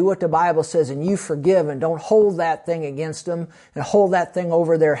forgive. Do what the Bible says, and you forgive, and don't hold that thing against them and hold that thing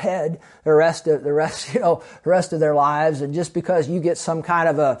over their head the rest of their lives. And just because you get some kind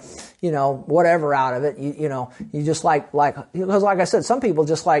of a, whatever out of it, you just like, because like I said, some people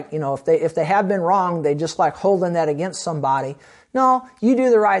just like, if they have been wronged, they just like holding that against somebody. No, you do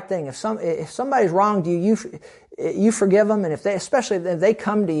the right thing. If somebody's wronged you, you forgive them. And especially if they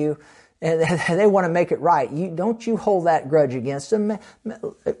come to you, and they want to make it right, don't hold that grudge against them.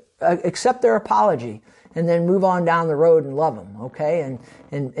 Accept their apology, and then move on down the road and love them, okay?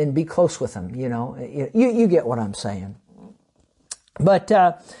 And be close with them. You get what I'm saying. But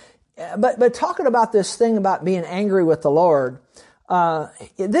talking about this thing about being angry with the Lord,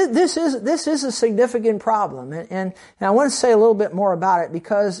 this is a significant problem. And I want to say a little bit more about it,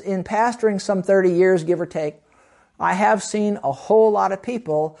 because in pastoring some 30 years, give or take, I have seen a whole lot of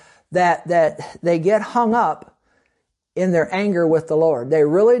people that they get hung up in their anger with the Lord. They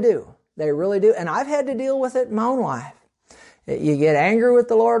really do. They really do. And I've had to deal with it in my own life. You get angry with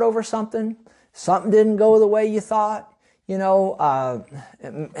the Lord over something. Something didn't go the way you thought. Maybe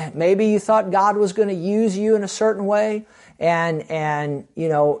you thought God was going to use you in a certain way, and it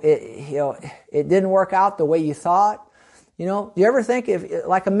didn't work out the way you thought. Do you ever think, if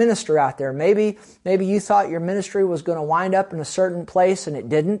like a minister out there, maybe you thought your ministry was going to wind up in a certain place and it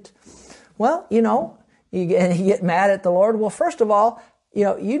didn't? Well, you get mad at the Lord. Well, first of all,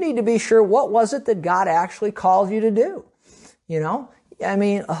 you need to be sure, what was it that God actually called you to do? I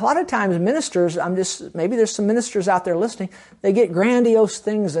mean, a lot of times ministers, maybe there's some ministers out there listening, they get grandiose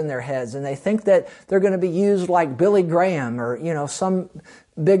things in their heads, and they think that they're going to be used like Billy Graham or, some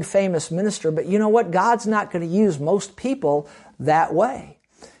big famous minister. But you know what? God's not going to use most people that way.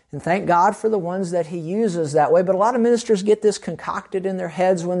 And thank God for the ones that He uses that way. But a lot of ministers get this concocted in their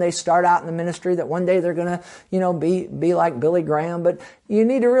heads when they start out in the ministry, that one day they're going to, be like Billy Graham. But you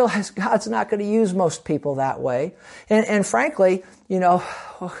need to realize God's not going to use most people that way. And frankly,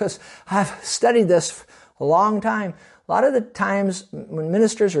 because I've studied this a long time, a lot of the times when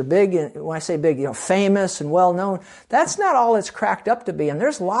ministers are big, and when I say big, famous and well known, that's not all it's cracked up to be. And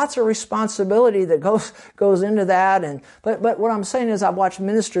there's lots of responsibility that goes into that. But what I'm saying is, I've watched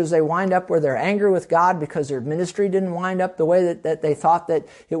ministers, they wind up where they're angry with God because their ministry didn't wind up the way that they thought that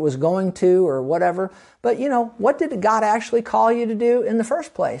it was going to, or whatever. But what did God actually call you to do in the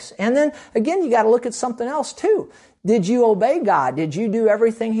first place? And then again, you got to look at something else too. Did you obey God? Did you do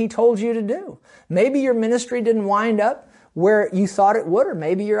everything He told you to do? Maybe your ministry didn't wind up where you thought it would, or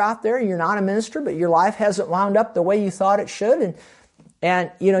maybe you're out there and you're not a minister, but your life hasn't wound up the way you thought it should,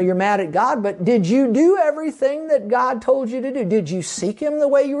 and you're mad at God. But did you do everything that God told you to do? Did you seek Him the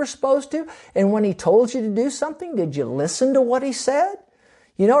way you were supposed to? And when He told you to do something, did you listen to what He said?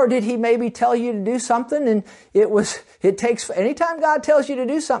 Or did He maybe tell you to do something and anytime God tells you to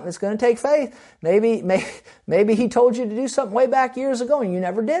do something, it's going to take faith. Maybe He told you to do something way back years ago and you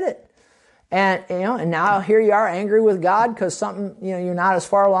never did it. And now here you are angry with God because something, you're not as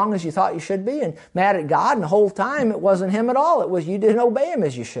far along as you thought you should be, and mad at God, and the whole time it wasn't Him at all. It was you didn't obey Him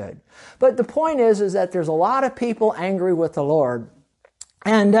as you should. But the point is that there's a lot of people angry with the Lord.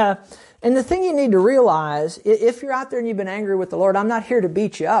 And the thing you need to realize, if you're out there and you've been angry with the Lord, I'm not here to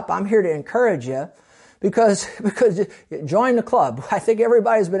beat you up. I'm here to encourage you, because join the club. I think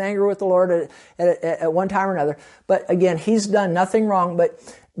everybody's been angry with the Lord at one time or another. But again, He's done nothing wrong. But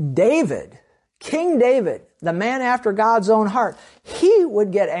King David, the man after God's own heart, he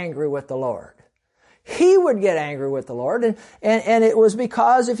would get angry with the Lord. He would get angry with the Lord. And it was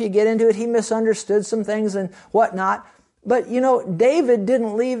because, if you get into it, he misunderstood some things and whatnot. But, David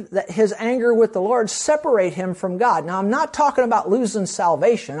didn't leave his anger with the Lord separate him from God. Now, I'm not talking about losing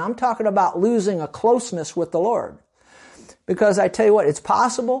salvation. I'm talking about losing a closeness with the Lord. Because I tell you what, it's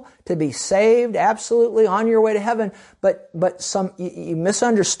possible to be saved absolutely on your way to heaven, but you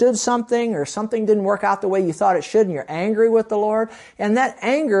misunderstood something, or something didn't work out the way you thought it should, and you're angry with the Lord. And that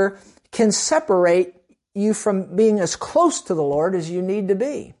anger can separate you from being as close to the Lord as you need to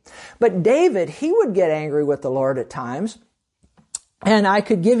be. But David, he would get angry with the Lord at times. And I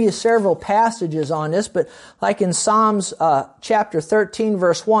could give you several passages on this, but like in Psalms chapter 13,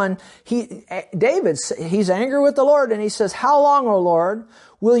 verse 1, David, he's angry with the Lord, and he says, "How long, O Lord,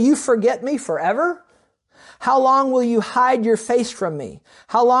 will you forget me forever? How long will you hide your face from me?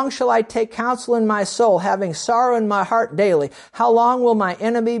 How long shall I take counsel in my soul, having sorrow in my heart daily? How long will my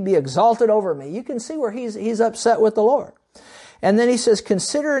enemy be exalted over me?" You can see where he's upset with the Lord. And then he says,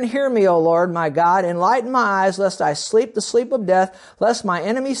 "Consider and hear me, O Lord, my God. Enlighten my eyes, lest I sleep the sleep of death, lest my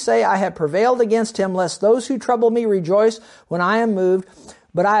enemies say I have prevailed against him, lest those who trouble me rejoice when I am moved.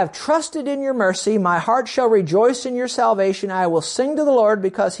 But I have trusted in your mercy. My heart shall rejoice in your salvation. I will sing to the Lord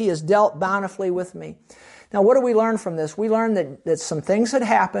because he has dealt bountifully with me." Now, what do we learn from this? We learn that some things had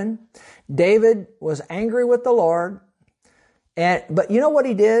happened. David was angry with the Lord. But you know what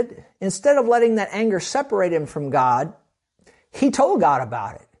he did? Instead of letting that anger separate him from God, he told God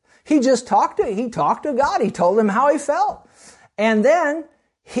about it. He talked to God. He told him how he felt. And then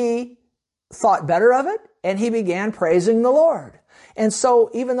he thought better of it, and he began praising the Lord. And so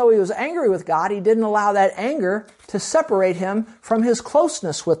even though he was angry with God, he didn't allow that anger to separate him from his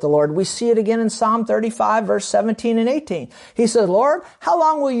closeness with the Lord. We see it again in Psalm 35, verse 17 and 18. He said, "Lord, how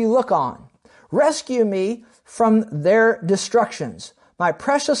long will you look on? Rescue me from their destructions, my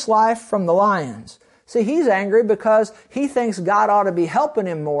precious life from the lions. See, he's angry because he thinks God ought to be helping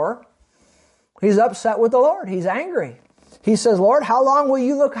him more. He's upset with the Lord. He's angry. He says, Lord, how long are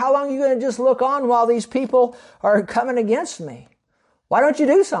you going to just look on while these people are coming against me? Why don't you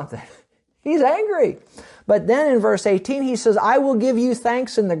do something? He's angry. But then in verse 18, he says, I will give you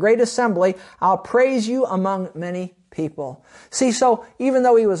thanks in the great assembly. I'll praise you among many people. See, so even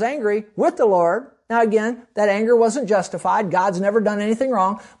though he was angry with the Lord, now again, that anger wasn't justified. God's never done anything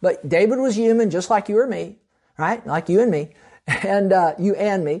wrong. But David was human just like you or me, right? Like you and me. And you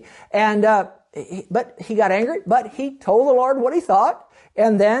and me. And but he got angry, but he told the Lord what he thought.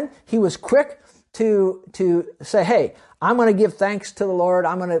 And then he was quick to say, hey, I'm going to give thanks to the Lord.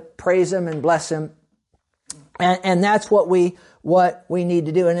 I'm going to praise him and bless him. And that's what we need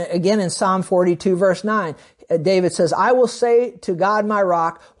to do. And again, in Psalm 42, verse 9, David says, I will say to God, my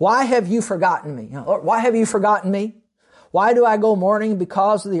rock, why have you forgotten me? Lord, why have you forgotten me? Why do I go mourning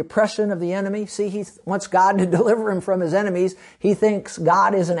because of the oppression of the enemy? See, he wants God to deliver him from his enemies. He thinks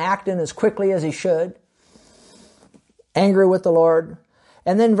God isn't acting as quickly as he should. Angry with the Lord.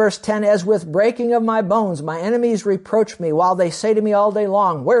 And then verse 10, as with breaking of my bones, my enemies reproach me while they say to me all day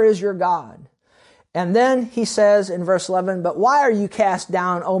long, where is your God? And then he says in verse 11, but why are you cast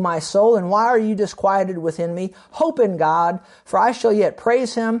down, O my soul, and why are you disquieted within me? Hope in God, for I shall yet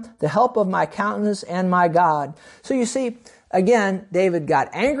praise him, the help of my countenance and my God. So you see, again, David got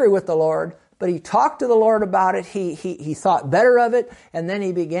angry with the Lord, but he talked to the Lord about it. He thought better of it, and then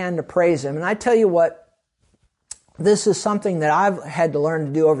he began to praise him. And I tell you what, this is something that I've had to learn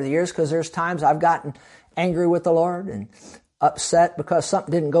to do over the years, because there's times I've gotten angry with the Lord and upset because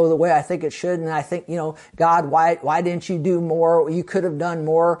something didn't go the way I think it should. And I think, God, why didn't you do more? You could have done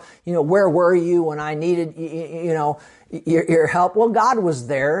more. Where were you when I needed, your help? Well, God was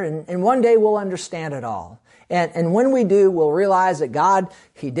there, and one day we'll understand it all. And when we do, we'll realize that God,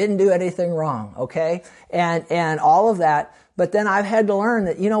 he didn't do anything wrong. Okay. And all of that. But then I've had to learn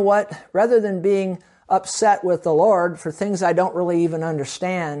that, rather than being upset with the Lord for things I don't really even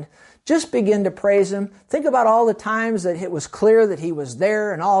understand, just begin to praise him. Think about all the times that it was clear that he was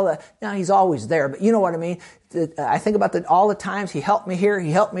there and all that. He's always there, but you know what I mean? I think about all the times he helped me here, he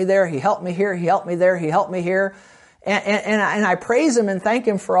helped me there, he helped me here, he helped me there, he helped me here. And I praise him and thank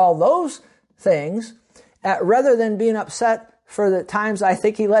him for all those things, rather than being upset for the times I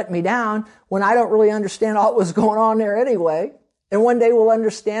think he let me down when I don't really understand all that was going on there anyway. And one day we'll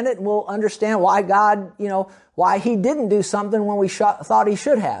understand it, and we'll understand why God, why he didn't do something when we thought he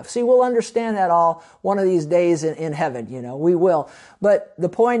should have. See, we'll understand that all one of these days in heaven, we will. But the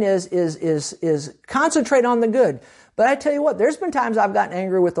point is concentrate on the good. But I tell you what, there's been times I've gotten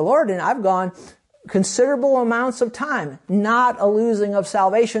angry with the Lord, and I've gone considerable amounts of time, not a losing of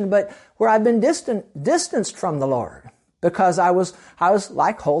salvation, but where I've been distanced from the Lord, because I was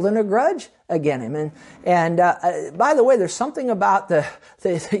like holding a grudge against him. And by the way, there's something about the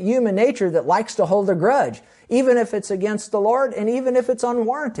human nature that likes to hold a grudge, even if it's against the Lord and even if it's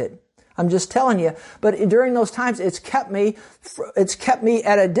unwarranted. I'm just telling you. But during those times, it's kept me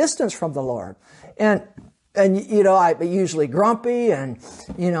at a distance from the Lord. And I'm usually grumpy, and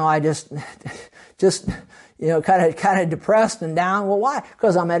I just kind of depressed and down. Well, why?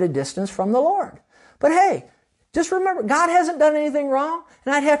 Because I'm at a distance from the Lord. But hey, just remember, God hasn't done anything wrong,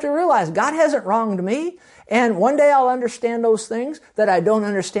 and I'd have to realize God hasn't wronged me, and one day I'll understand those things that I don't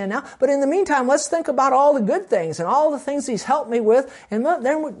understand now. But in the meantime, let's think about all the good things and all the things he's helped me with, and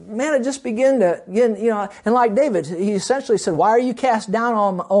then, man, I just begin to, and like David, he essentially said, why are you cast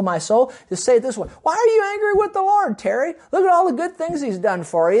down, O my soul? Just say it this way, why are you angry with the Lord, Terry? Look at all the good things he's done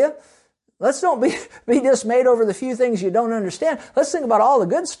for you. Let's don't be dismayed over the few things you don't understand. Let's think about all the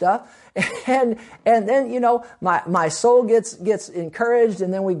good stuff. And then, my soul gets encouraged,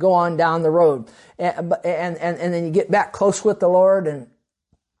 and then we go on down the road. And then you get back close with the Lord, and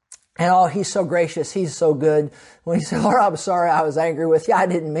oh, he's so gracious. He's so good. When he said, Lord, I'm sorry I was angry with you. I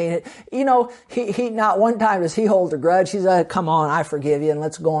didn't mean it. He not one time does he hold a grudge. He's like, come on, I forgive you, and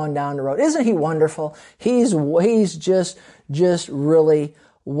let's go on down the road. Isn't he wonderful? He's just really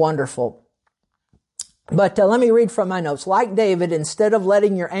wonderful. But let me read from my notes. Like David, instead of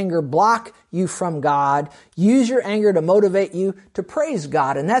letting your anger block you from God, use your anger to motivate you to praise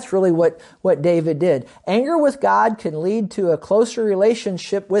God. And that's really what David did. Anger with God can lead to a closer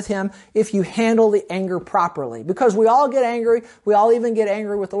relationship with him if you handle the anger properly. Because we all get angry. We all even get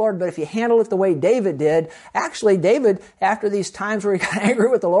angry with the Lord. But if you handle it the way David did, actually David, after these times where he got angry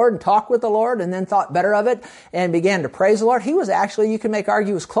with the Lord and talked with the Lord and then thought better of it and began to praise the Lord, he was actually, you can make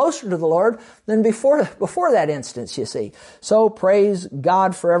argue, was closer to the Lord than before that instance, you see. So praise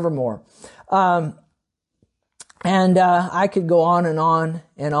God forevermore. I could go on and on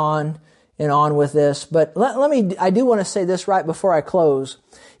and on and on with this. But I do want to say this right before I close.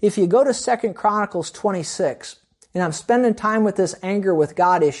 If you go to 2 Chronicles 26, and I'm spending time with this anger with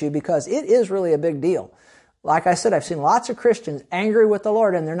God issue because it is really a big deal. Like I said, I've seen lots of Christians angry with the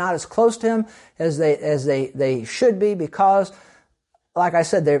Lord, and they're not as close to Him as they should be because, like I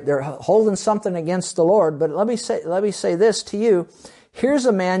said, they're holding something against the Lord. But let me say this to you. Here's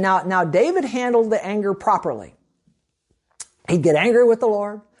a man. Now David handled the anger properly. He'd get angry with the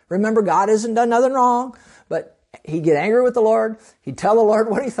Lord. Remember, God hasn't done nothing wrong, but he'd get angry with the Lord. He'd tell the Lord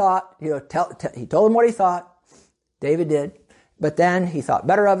what he thought. He told him what he thought. David did. But then he thought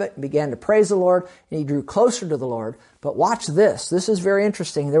better of it and began to praise the Lord, and he drew closer to the Lord. But watch this. This is very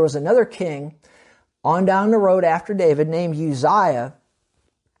interesting. There was another king on down the road after David named Uzziah.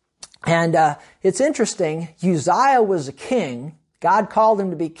 And it's interesting. Uzziah was a king. God called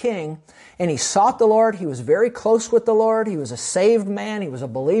him to be king, and he sought the Lord. He was very close with the Lord. He was a saved man. He was a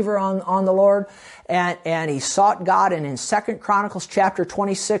believer on the Lord, and he sought God. And in 2 Chronicles chapter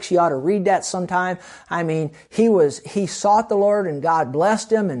 26, you ought to read that sometime. I mean, he sought the Lord, and God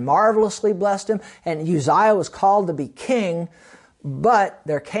blessed him and marvelously blessed him. And Uzziah was called to be king, but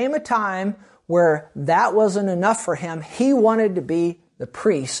there came a time where that wasn't enough for him. He wanted to be the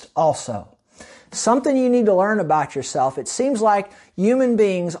priest also. Something you need to learn about yourself. It seems like human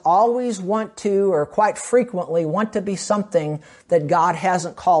beings always want to, or quite frequently want to be something that God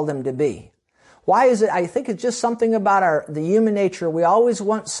hasn't called them to be. Why is it? I think it's just something about the human nature. We always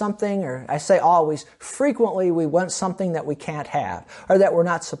want something, or I say always, frequently we want something that we can't have, or that we're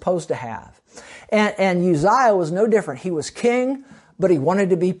not supposed to have. And Uzziah was no different. He was king, but he wanted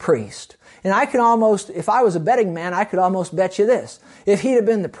to be priest. And I can almost, if I was a betting man, I could almost bet you this. If he'd have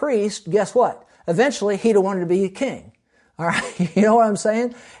been the priest, guess what? Eventually, he'd have wanted to be a king. All right, you know what I'm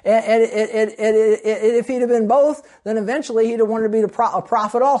saying? And if he'd have been both, then eventually he'd have wanted to be a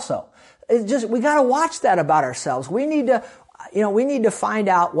prophet also. We got to watch that about ourselves. We need to find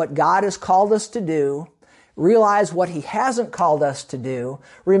out what God has called us to do. Realize what He hasn't called us to do.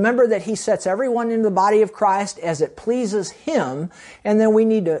 Remember that He sets everyone in the body of Christ as it pleases Him. And then we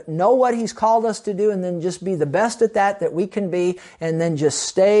need to know what He's called us to do and then just be the best at that we can be. And then just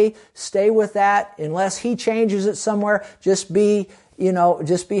stay with that. Unless He changes it somewhere, just be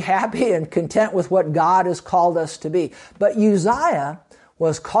happy and content with what God has called us to be. But Uzziah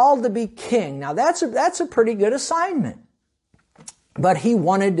was called to be king. Now that's a pretty good assignment. But he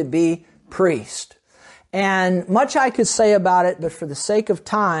wanted to be priest. And much I could say about it, but for the sake of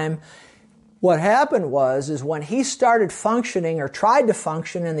time, what happened is when he started functioning or tried to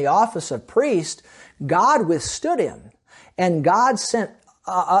function in the office of priest, God withstood him. And God sent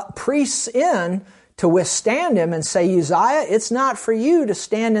priests in to withstand him and say, Uzziah, it's not for you to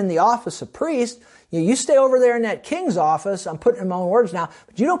stand in the office of priest. You stay over there in that king's office. I'm putting in my own words now,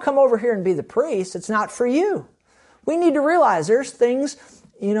 but you don't come over here and be the priest. It's not for you. We need to realize there's things,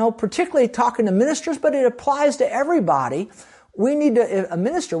 particularly talking to ministers, but it applies to everybody. We need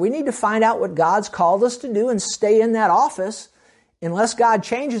to find out what God's called us to do and stay in that office. Unless God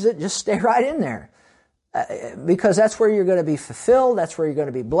changes it, just stay right in there. Because that's where you're going to be fulfilled. That's where you're going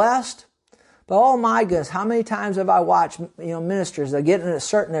to be blessed. But oh my goodness, how many times have I watched, ministers, they get in a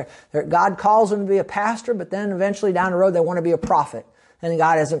certain, God calls them to be a pastor, but then eventually down the road they want to be a prophet. And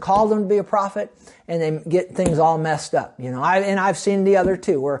God hasn't called them to be a prophet, and they get things all messed up. I've seen the other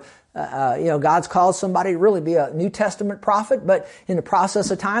two where, God's called somebody to really be a New Testament prophet, but in the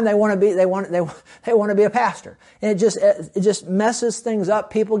process of time they want to be a pastor, and it just messes things up.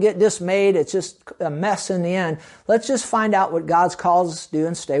 People get dismayed. It's just a mess in the end. Let's just find out what God's called us to do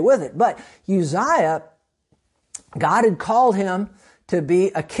and stay with it. But Uzziah, God had called him to be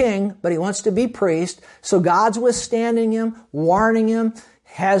a king, but he wants to be priest. So God's withstanding him, warning him,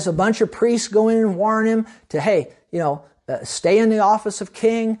 has a bunch of priests go in and warn him to, stay in the office of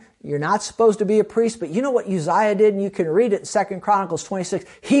king. You're not supposed to be a priest. But you know what Uzziah did? And you can read it in 2 Chronicles 26.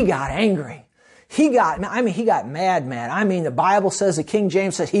 He got angry. He got mad. The Bible says, the King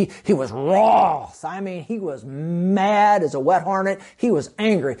James says he was wroth. He was mad as a wet hornet. He was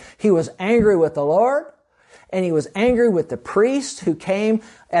angry. He was angry with the Lord. And he was angry with the priest who came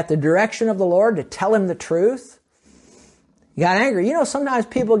at the direction of the Lord to tell him the truth. He got angry. Sometimes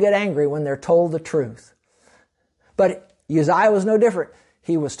people get angry when they're told the truth. But Uzziah was no different.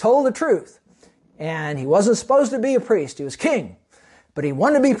 He was told the truth. And he wasn't supposed to be a priest. He was king. But he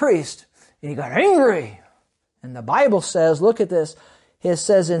wanted to be priest. And he got angry. And the Bible says, look at this. It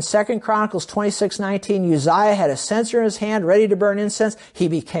says in 2 Chronicles 26:19, Uzziah had a censer in his hand ready to burn incense. He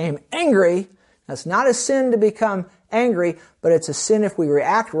became angry. That's not a sin to become angry, but it's a sin if we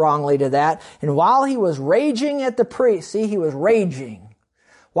react wrongly to that. And while he was raging at the priest, he was raging.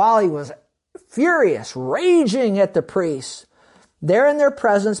 While he was furious, raging at the priests. There in their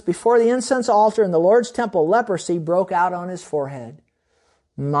presence, before the incense altar in the Lord's temple, leprosy broke out on his forehead.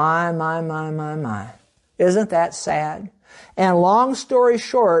 My. Isn't that sad? And long story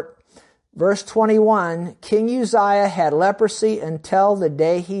short, verse 21, King Uzziah had leprosy until the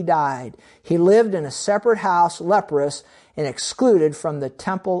day he died. He lived in a separate house, leprous, and excluded from the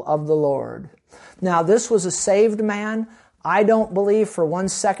temple of the Lord. Now, this was a saved man. I don't believe for one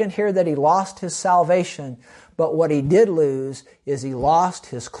second here that he lost his salvation. But what he did lose is he lost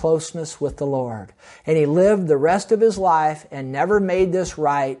his closeness with the Lord. And he lived the rest of his life and never made this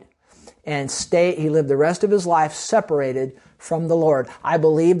right. And he lived the rest of his life separated from the Lord. I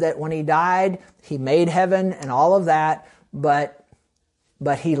believe that when he died, he made heaven and all of that. But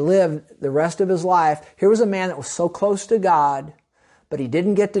he lived the rest of his life. Here was a man that was so close to God, but he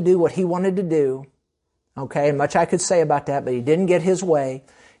didn't get to do what he wanted to do. Okay, and much I could say about that, but he didn't get his way.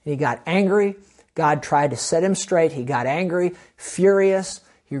 And he got angry. God tried to set him straight. He got angry, furious.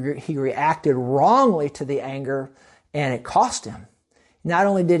 He reacted wrongly to the anger, and it cost him. Not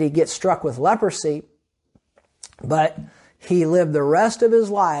only did he get struck with leprosy, but he lived the rest of his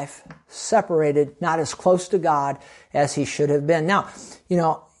life separated, not as close to God as he should have been. Now,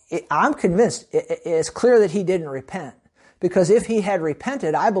 I'm convinced it's clear that he didn't repent. Because if he had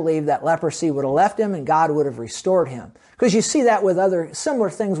repented, I believe that leprosy would have left him and God would have restored him. Because you see that with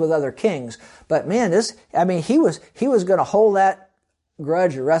similar things with other kings. But man, he was going to hold that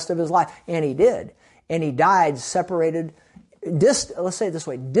grudge the rest of his life. And he did. And he died separated, let's say it this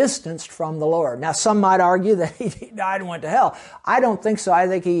way, distanced from the Lord. Now some might argue that he died and went to hell. I don't think so. I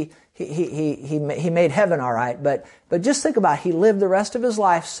think he made heaven all right. But just think about it. He lived the rest of his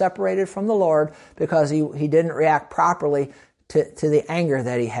life separated from the Lord because he didn't react properly to the anger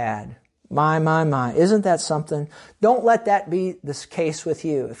that he had. My. Isn't that something? Don't let that be this case with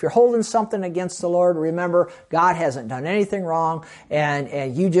you. If you're holding something against the Lord, remember, God hasn't done anything wrong,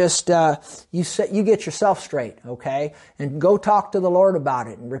 and you just, you get yourself straight, okay? And go talk to the Lord about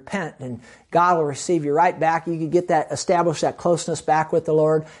it and repent, and God will receive you right back. You can establish that closeness back with the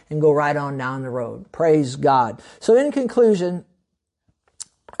Lord and go right on down the road. Praise God. So in conclusion,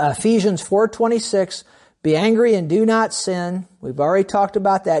 Ephesians 4:26, be angry and do not sin. We've already talked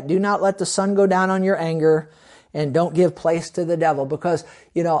about that. Do not let the sun go down on your anger, and don't give place to the devil. Because,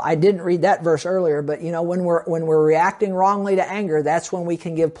 I didn't read that verse earlier, but when we're reacting wrongly to anger, that's when we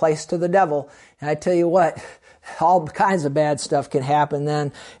can give place to the devil. And I tell you what, all kinds of bad stuff can happen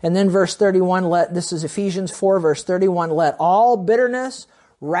then. And then verse 31, this is Ephesians 4, verse 31, let all bitterness,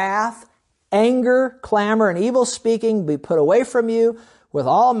 wrath, anger, clamor, and evil speaking be put away from you with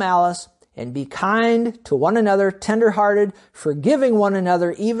all malice, and be kind to one another, tender-hearted, forgiving one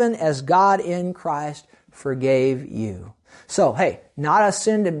another, even as God in Christ forgave you. So, hey, not a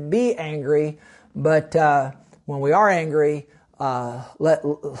sin to be angry, but when we are angry,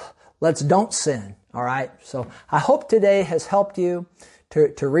 let's don't sin. All right. So I hope today has helped you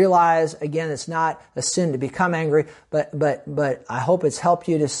to realize, again, it's not a sin to become angry, but I hope it's helped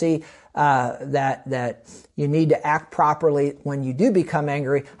you to see that you need to act properly when you do become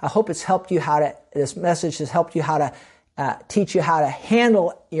angry. I hope it's helped you this message has helped you how to teach you how to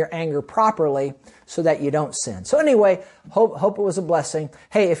handle your anger properly so that you don't sin. So anyway, hope it was a blessing.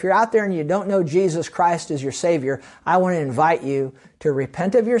 Hey, if you're out there and you don't know Jesus Christ as your Savior, I want to invite you to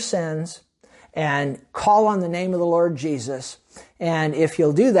repent of your sins and call on the name of the Lord Jesus. And if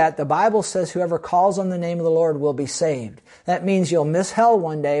you'll do that, the Bible says whoever calls on the name of the Lord will be saved. That means you'll miss hell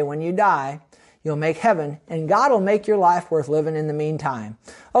one day when you die. You'll make heaven, and God will make your life worth living in the meantime.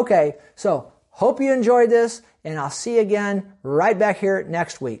 Okay, so hope you enjoyed this, and I'll see you again right back here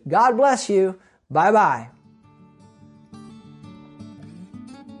next week. God bless you. Bye-bye.